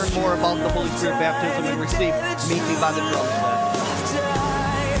to learn more about the Holy Spirit baptism and receive, meet me by the drum set.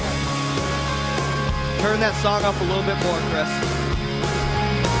 Turn that song up a little bit more, Chris.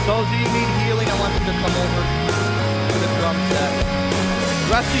 Those of you who need healing, I want you to come over to the drum set.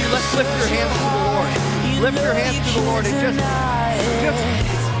 The rest of you, let's lift your hands to the Lord. Lift your hands to the Lord and just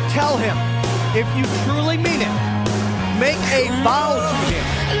tell Him, if you truly mean it, make a vow to Him.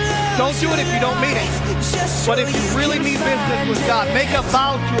 Don't do it if you don't mean it. But if you really mean business with God, make a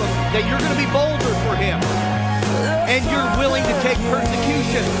vow to Him that you're going to be bolder for Him. And you're willing to take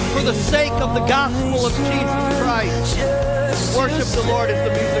persecution for the sake of the gospel of Jesus Christ. Worship the Lord as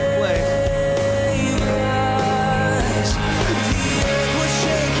the music plays.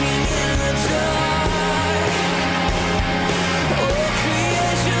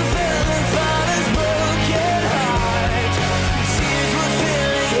 Creation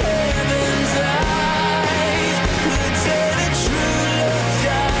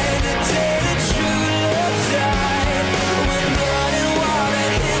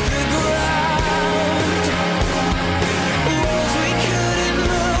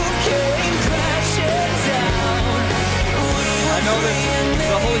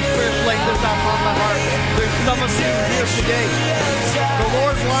Holy Spirit's laying this out on my heart. There's some of you here today. The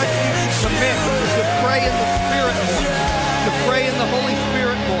Lord wants you to commit to pray in the Spirit more, to pray in the Holy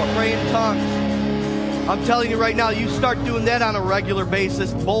Spirit more, pray in tongues. I'm telling you right now, you start doing that on a regular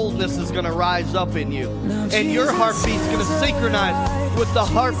basis, boldness is going to rise up in you. And your heartbeat's going to synchronize with the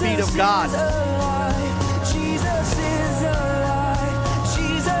heartbeat of God. Jesus is alive.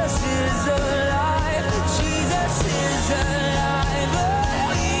 Jesus is alive. Jesus is alive.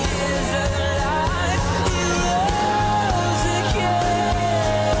 Oh, he is alive. He rose again.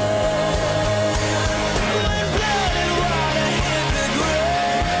 When blood and water hit the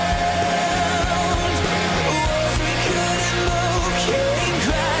ground, walls we couldn't move came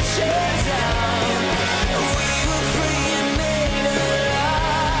crashing down. We were free and made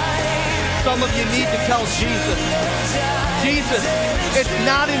alive. Some of you need to tell Jesus, Jesus, it's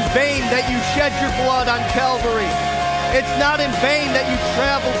not in vain that you shed your blood on Calvary. It's not in vain that you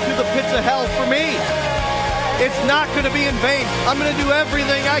traveled to the pits of hell for me. It's not going to be in vain. I'm going to do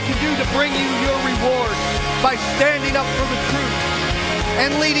everything I can do to bring you your reward by standing up for the truth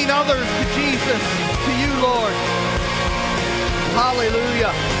and leading others to Jesus, to you, Lord.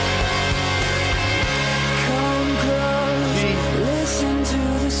 Hallelujah. Come close, Jesus. listen to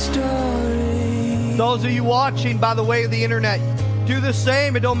the story. Those of you watching by the way of the internet, do the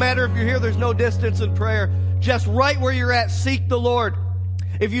same. It don't matter if you're here, there's no distance in prayer. Just right where you're at, seek the Lord.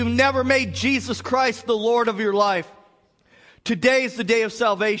 If you've never made Jesus Christ the Lord of your life, today is the day of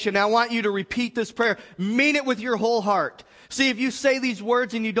salvation. I want you to repeat this prayer. Mean it with your whole heart. See, if you say these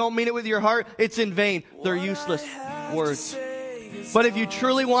words and you don't mean it with your heart, it's in vain. They're useless words. But if you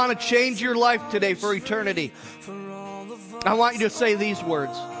truly want to change your life today for eternity, I want you to say these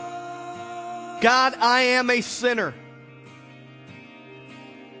words. God, I am a sinner.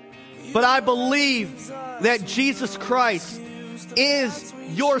 But I believe that Jesus Christ is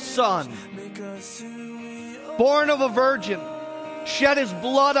your Son, born of a virgin, shed his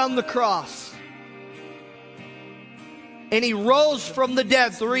blood on the cross, and he rose from the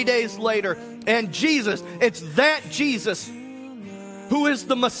dead 3 days later. And Jesus, it's that Jesus who is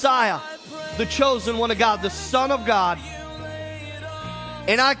the Messiah, the chosen one of God, the Son of God.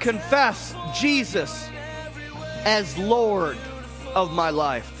 And I confess Jesus as Lord of my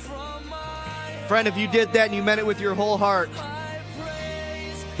life. Friend, if you did that and you meant it with your whole heart,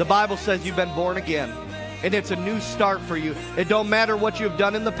 the Bible says you've been born again. And it's a new start for you. It don't matter what you've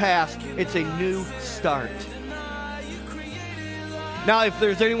done in the past. It's a new start. Now, if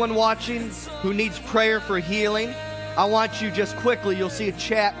there's anyone watching who needs prayer for healing, I want you just quickly, you'll see a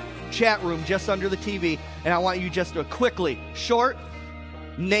chat room just under the TV. And I want you just to quickly, short,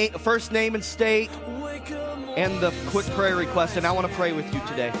 first name and state, and the quick prayer request. And I want to pray with you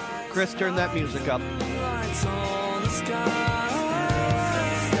today. Chris, turn that music up.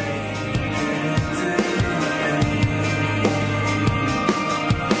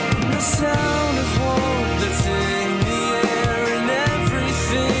 The sound of hope that's in the air and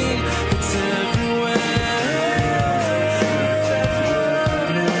everything that's everywhere.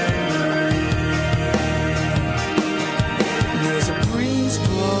 There's a breeze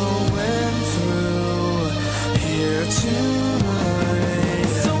blowing through here tonight.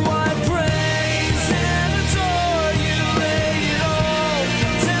 So I praise and adore you, lay it all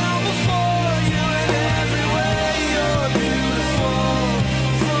down before you, and every way you're beautiful.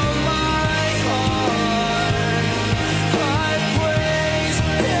 From my heart, I praise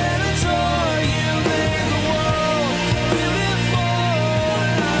and adore you, made the world beautiful,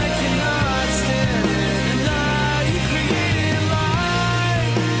 and I cannot stand and deny you created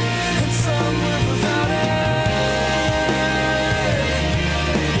life, and somewhere without it,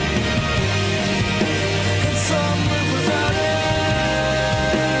 and somewhere without it,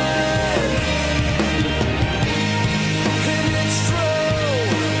 and it's true.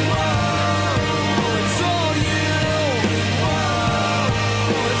 Whoa, it's all you. Whoa,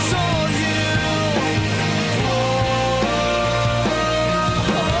 it's all you. Whoa,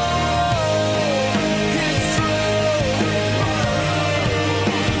 it's true.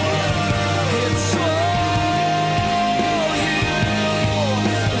 It's all you.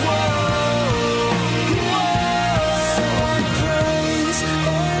 So I praise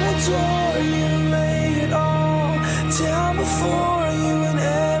and adore you, lay it all down before you, in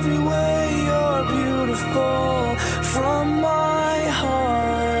every way you're beautiful. From my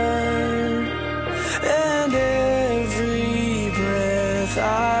heart, and every breath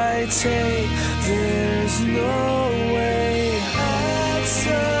I take, there's no way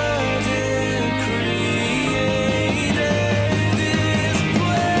accident created this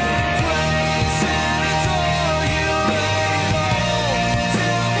place. Praise and adore you, lay it all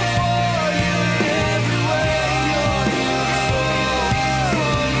down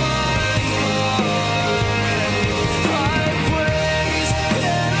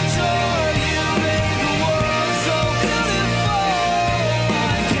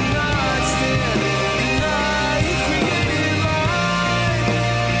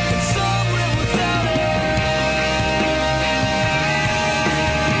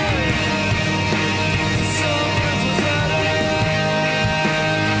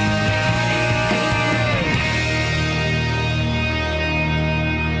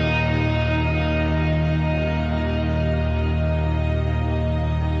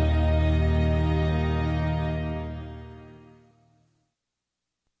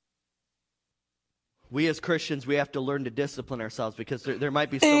we as Christians, we have to learn to discipline ourselves, because there might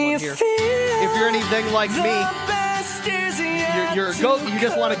be someone here. If you're anything like me, you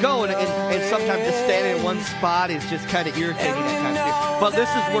just want to go, and sometimes just standing in one spot is just kind of irritating at times. But this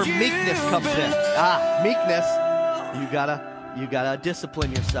is where meekness comes in. Meekness, you gotta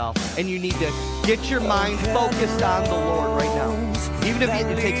discipline yourself, and you need to get your mind focused on the Lord right now. Even if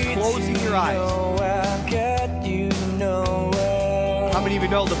it takes closing your eyes. How many of you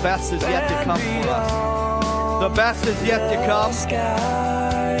know the best is yet to come for us? The best is yet to come.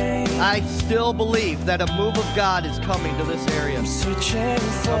 I still believe that a move of God is coming to this area. A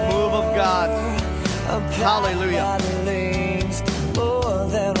move of God. Hallelujah.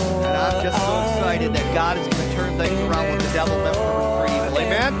 And I'm just so excited that God is going to turn things around with the devil meant for evil.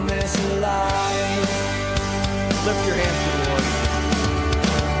 Amen? Lift your hands to the Lord.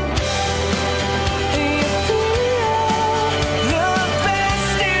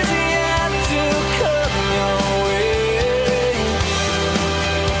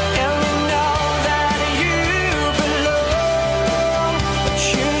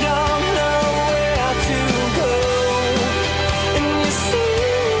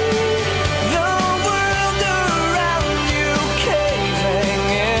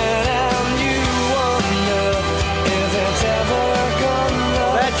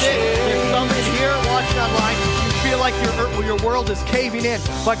 Your world is caving in,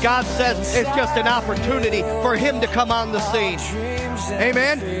 but God says it's just an opportunity for Him to come on the scene.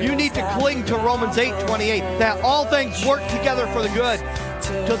 Amen? You need to cling to Romans 8:28, that all things work together for the good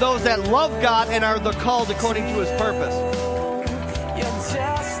to those that love God and are the called according to His purpose.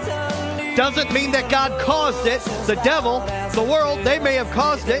 Doesn't mean that God caused it. The devil, the world, they may have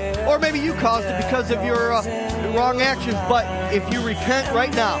caused it, or maybe you caused it because of your wrong actions, but if you repent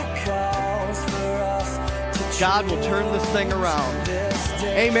right now, God will turn this thing around.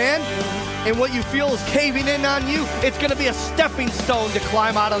 Amen? And what you feel is caving in on you, it's going to be a stepping stone to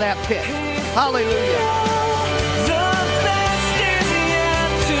climb out of that pit. Hallelujah.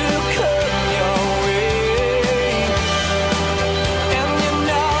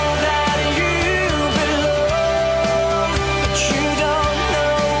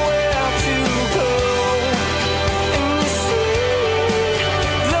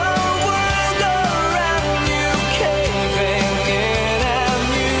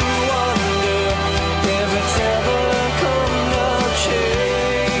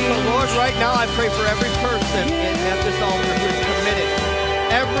 I pray for every person at this altar who is committed,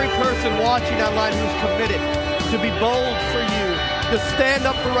 every person watching online who's committed to be bold for you, to stand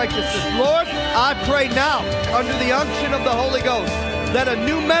up for righteousness. Lord, I pray now, under the unction of the Holy Ghost, that a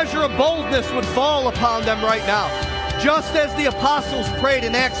new measure of boldness would fall upon them right now. Just as the apostles prayed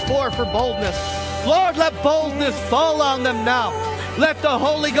in Acts 4 for boldness. Lord, let boldness fall on them now. Let the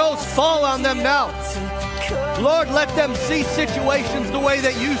Holy Ghost fall on them now. Lord, let them see situations the way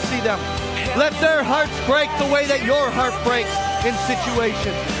that you see them. Let their hearts break the way that your heart breaks in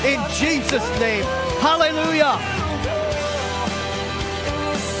situations. In Jesus' name. Hallelujah.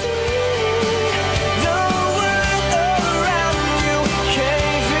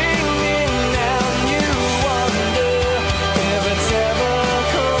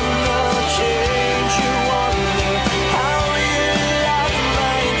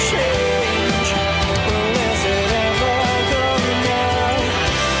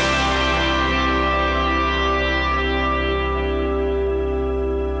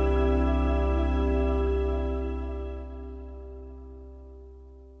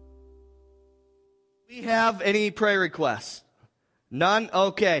 Have any prayer requests? None?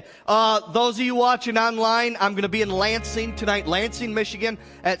 Okay. Those of you watching online, I'm going to be in Lansing tonight, Lansing, Michigan,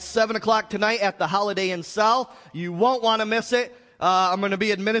 at 7 o'clock tonight at the Holiday Inn South. You won't want to miss it. I'm going to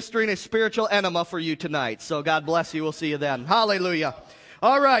be administering a spiritual enema for you tonight. So God bless you. We'll see you then. Hallelujah.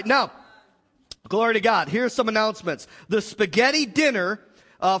 All right. Now, glory to God. Here's some announcements. The spaghetti dinner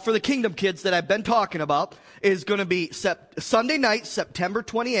for the Kingdom Kids that I've been talking about is going to be Sunday night, September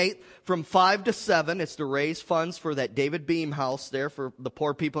 28th, from 5 to 7. It's to raise funds for that David Beam house there for the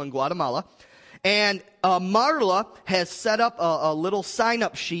poor people in Guatemala. And Marla has set up a little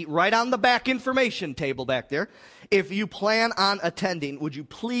sign-up sheet right on the back information table back there. If you plan on attending, would you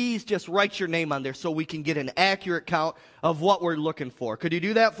please just write your name on there so we can get an accurate count of what we're looking for? Could you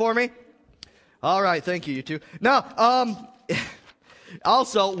do that for me? All right, thank you, you two. Now,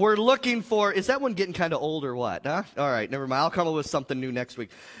 also, we're looking for, is that one getting kind of old or what? Huh? All right, never mind. I'll come up with something new next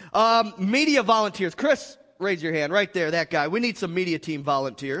week. Media volunteers. Chris, raise your hand right there, that guy. We need some media team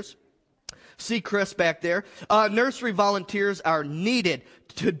volunteers. See Chris back there. Nursery volunteers are needed.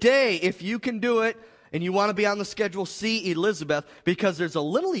 Today, if you can do it and you want to be on the schedule, see Elizabeth, because there's a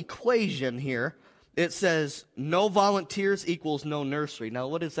little equation here It says, no volunteers equals no nursery. Now,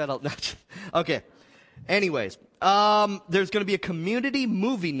 what is that? Okay. Anyways, there's going to be a community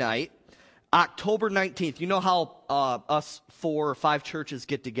movie night October 19th. You know how us 4 or 5 churches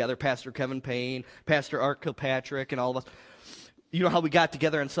get together, Pastor Kevin Payne, Pastor Art Kilpatrick, and all of us. You know how we got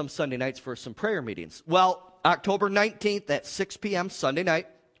together on some Sunday nights for some prayer meetings. Well, October 19th at 6 p.m. Sunday night,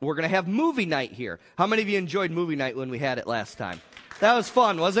 we're going to have movie night here. How many of you enjoyed movie night when we had it last time? That was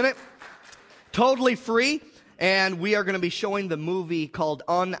fun, wasn't it? Totally free. And we are going to be showing the movie called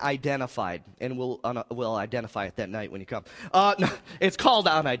Unidentified, and we'll identify it that night when you come. No, it's called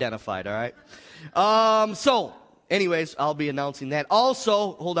Unidentified, all right? So, anyways, I'll be announcing that.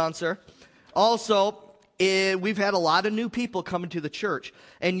 Also, hold on, sir. Also, we've had a lot of new people coming to the church,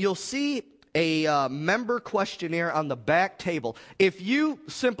 and you'll see a member questionnaire on the back table. If you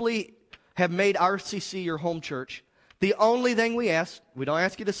simply have made RCC your home church, the only thing we ask, we don't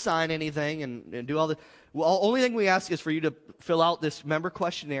ask you to sign anything and do all the. Well, the only thing we ask is for you to fill out this member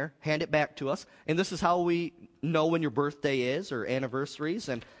questionnaire, hand it back to us, and this is how we know when your birthday is or anniversaries,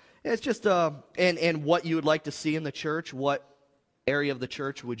 and it's just and what you would like to see in the church, what area of the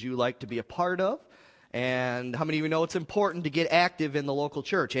church would you like to be a part of, and how many of you know it's important to get active in the local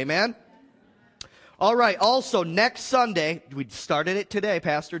church, amen? All right, also next Sunday, we started it today,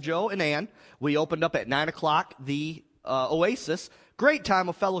 Pastor Joe and Ann, we opened up at 9 o'clock, the Oasis. Great time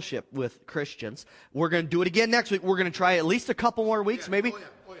of fellowship with Christians. We're going to do it again next week. We're going to try at least a couple more weeks, maybe. Oh,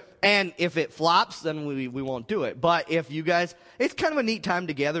 yeah. And if it flops, then we won't do it. But if you guys, it's kind of a neat time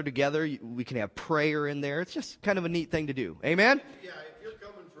to gather together. We can have prayer in there. It's just kind of a neat thing to do. Amen? Yeah, if you're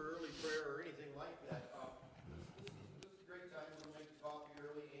coming for early prayer or anything like that, this is a great time to make coffee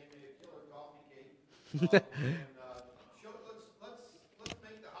early and a killer coffee cake. Let's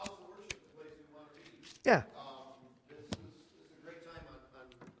make the house of worship the place we want to be. Yeah.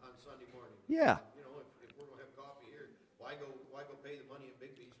 Yeah. You know, if we're going to have coffee here, why go pay the money at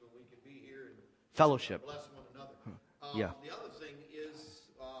Big Beach when we can be here and fellowship, bless one another? Yeah. The other thing is,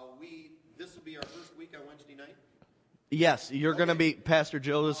 this will be our first week on Wednesday night. Yes, you're going to be. Pastor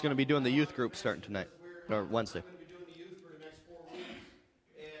Joe is going to be doing the youth group starting tonight or Wednesday. We're going to be doing the youth for the next 4 weeks,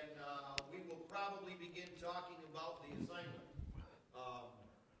 and we will probably begin talking about the assignment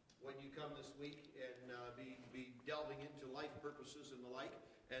when you come this week, and be delving into life purposes and the like.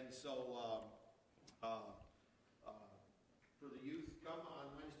 And so, for the youth, come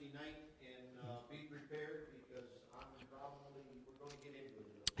on Wednesday night and be prepared because we're going to get into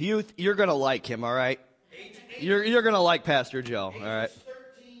it. Youth, you're going to like him, all right? You're going to like Pastor Joe, all right?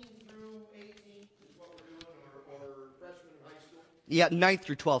 13 through 18 is what we're doing, or freshman in high school. Yeah, 9th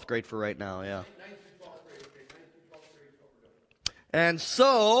through 12th grade for right now, yeah. 9th through 12th grade, okay. 9th through 12th grade is what we're doing. And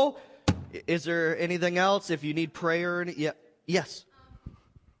so, is there anything else? If you need prayer, yeah, yes.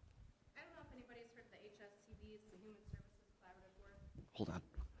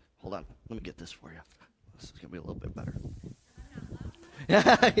 Hold on. Let me get this for you. This is going to be a little bit better.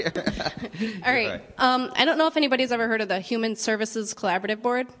 All right. I don't know if anybody's ever heard of the Human Services Collaborative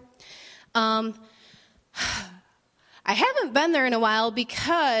Board. I haven't been there in a while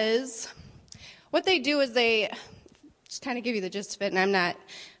because what they do is they just kind of give you the gist of it, and I'm not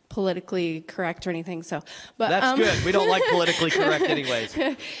politically correct or anything, so but that's good. We don't like politically correct anyways.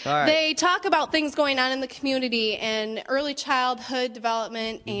 All right. They talk about things going on in the community and early childhood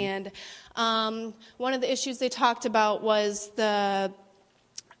development, and one of the issues they talked about was the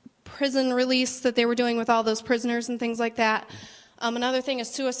prison release that they were doing with all those prisoners and things like that. Another thing is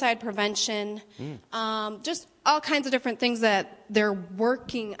suicide prevention, just all kinds of different things that they're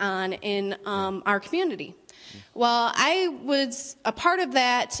working on in our community. Well, I was a part of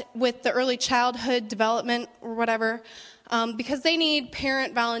that with the early childhood development or whatever, because they need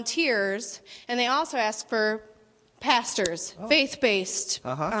parent volunteers, and they also ask for pastors, faith-based.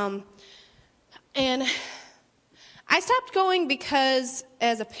 And I stopped going because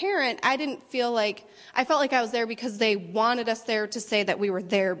as a parent, I felt like I was there because they wanted us there to say that we were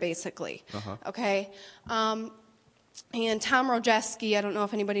there, basically. Okay? And Tom Rojeski, I don't know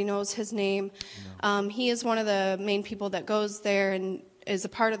if anybody knows his name. No. He is one of the main people that goes there and is a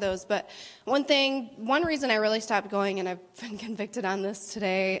part of those. But one reason I really stopped going, and I've been convicted on this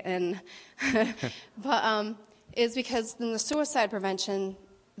today, and is because in the suicide prevention,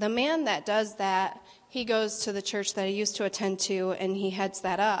 the man that does that, he goes to the church that I used to attend to, and he heads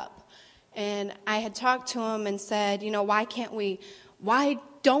that up. And I had talked to him and said, why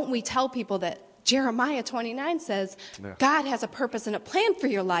don't we tell people that Jeremiah 29 says, God has a purpose and a plan for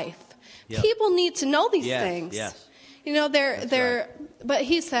your life. Yep. People need to know these things. Yes. But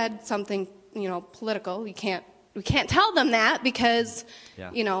he said something, political. You can't we can't tell them that because,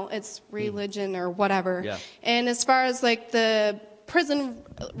 Yeah. it's religion or whatever. Yeah. And as far as like the prison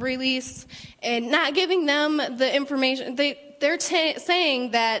release and not giving them the information, they're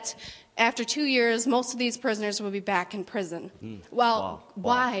saying that after 2 years, most of these prisoners will be back in prison. Well, Wow.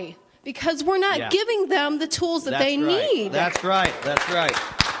 why? Because we're not giving them the tools that they need. That's right.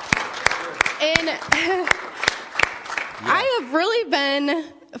 And I have really been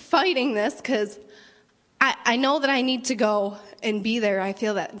fighting this because I know that I need to go and be there. I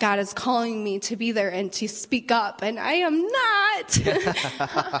feel that God is calling me to be there and to speak up, and I am not.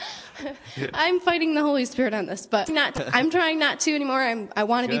 I'm fighting the Holy Spirit on this, but I'm trying not to anymore. I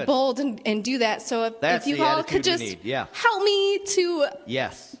want to be Good. bold and do that. So That's if you the all attitude could we just need. Yeah. help me to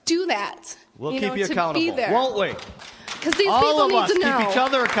Yes. do that. We'll keep you to accountable, be there. won't we? Because these All people of need us to keep know. each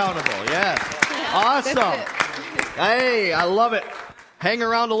other accountable. Yes. That's Awesome. it. Hey, I love it. Hang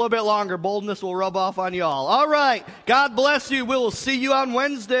around a little bit longer. Boldness will rub off on y'all. All right. God bless you. We will see you on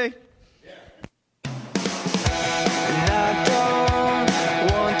Wednesday. And I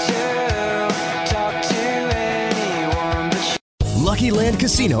don't want to talk to anyone but you. Lucky Land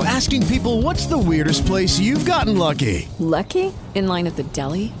Casino, asking people, what's the weirdest place you've gotten lucky? Lucky? In line at the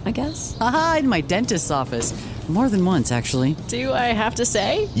deli, I guess? Aha, in my dentist's office. More than once, actually. Do I have to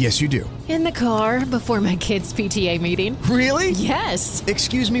say? Yes, you do. In the car before my kids' PTA meeting. Really? Yes.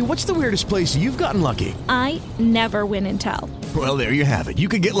 Excuse me, what's the weirdest place you've gotten lucky? I never win and tell. Well, there you have it. You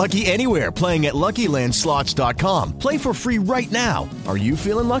can get lucky anywhere, playing at LuckyLandSlots.com. Play for free right now. Are you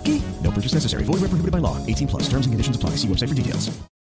feeling lucky? No purchase necessary. Void where prohibited by law. 18+. Terms and conditions apply. See website for details.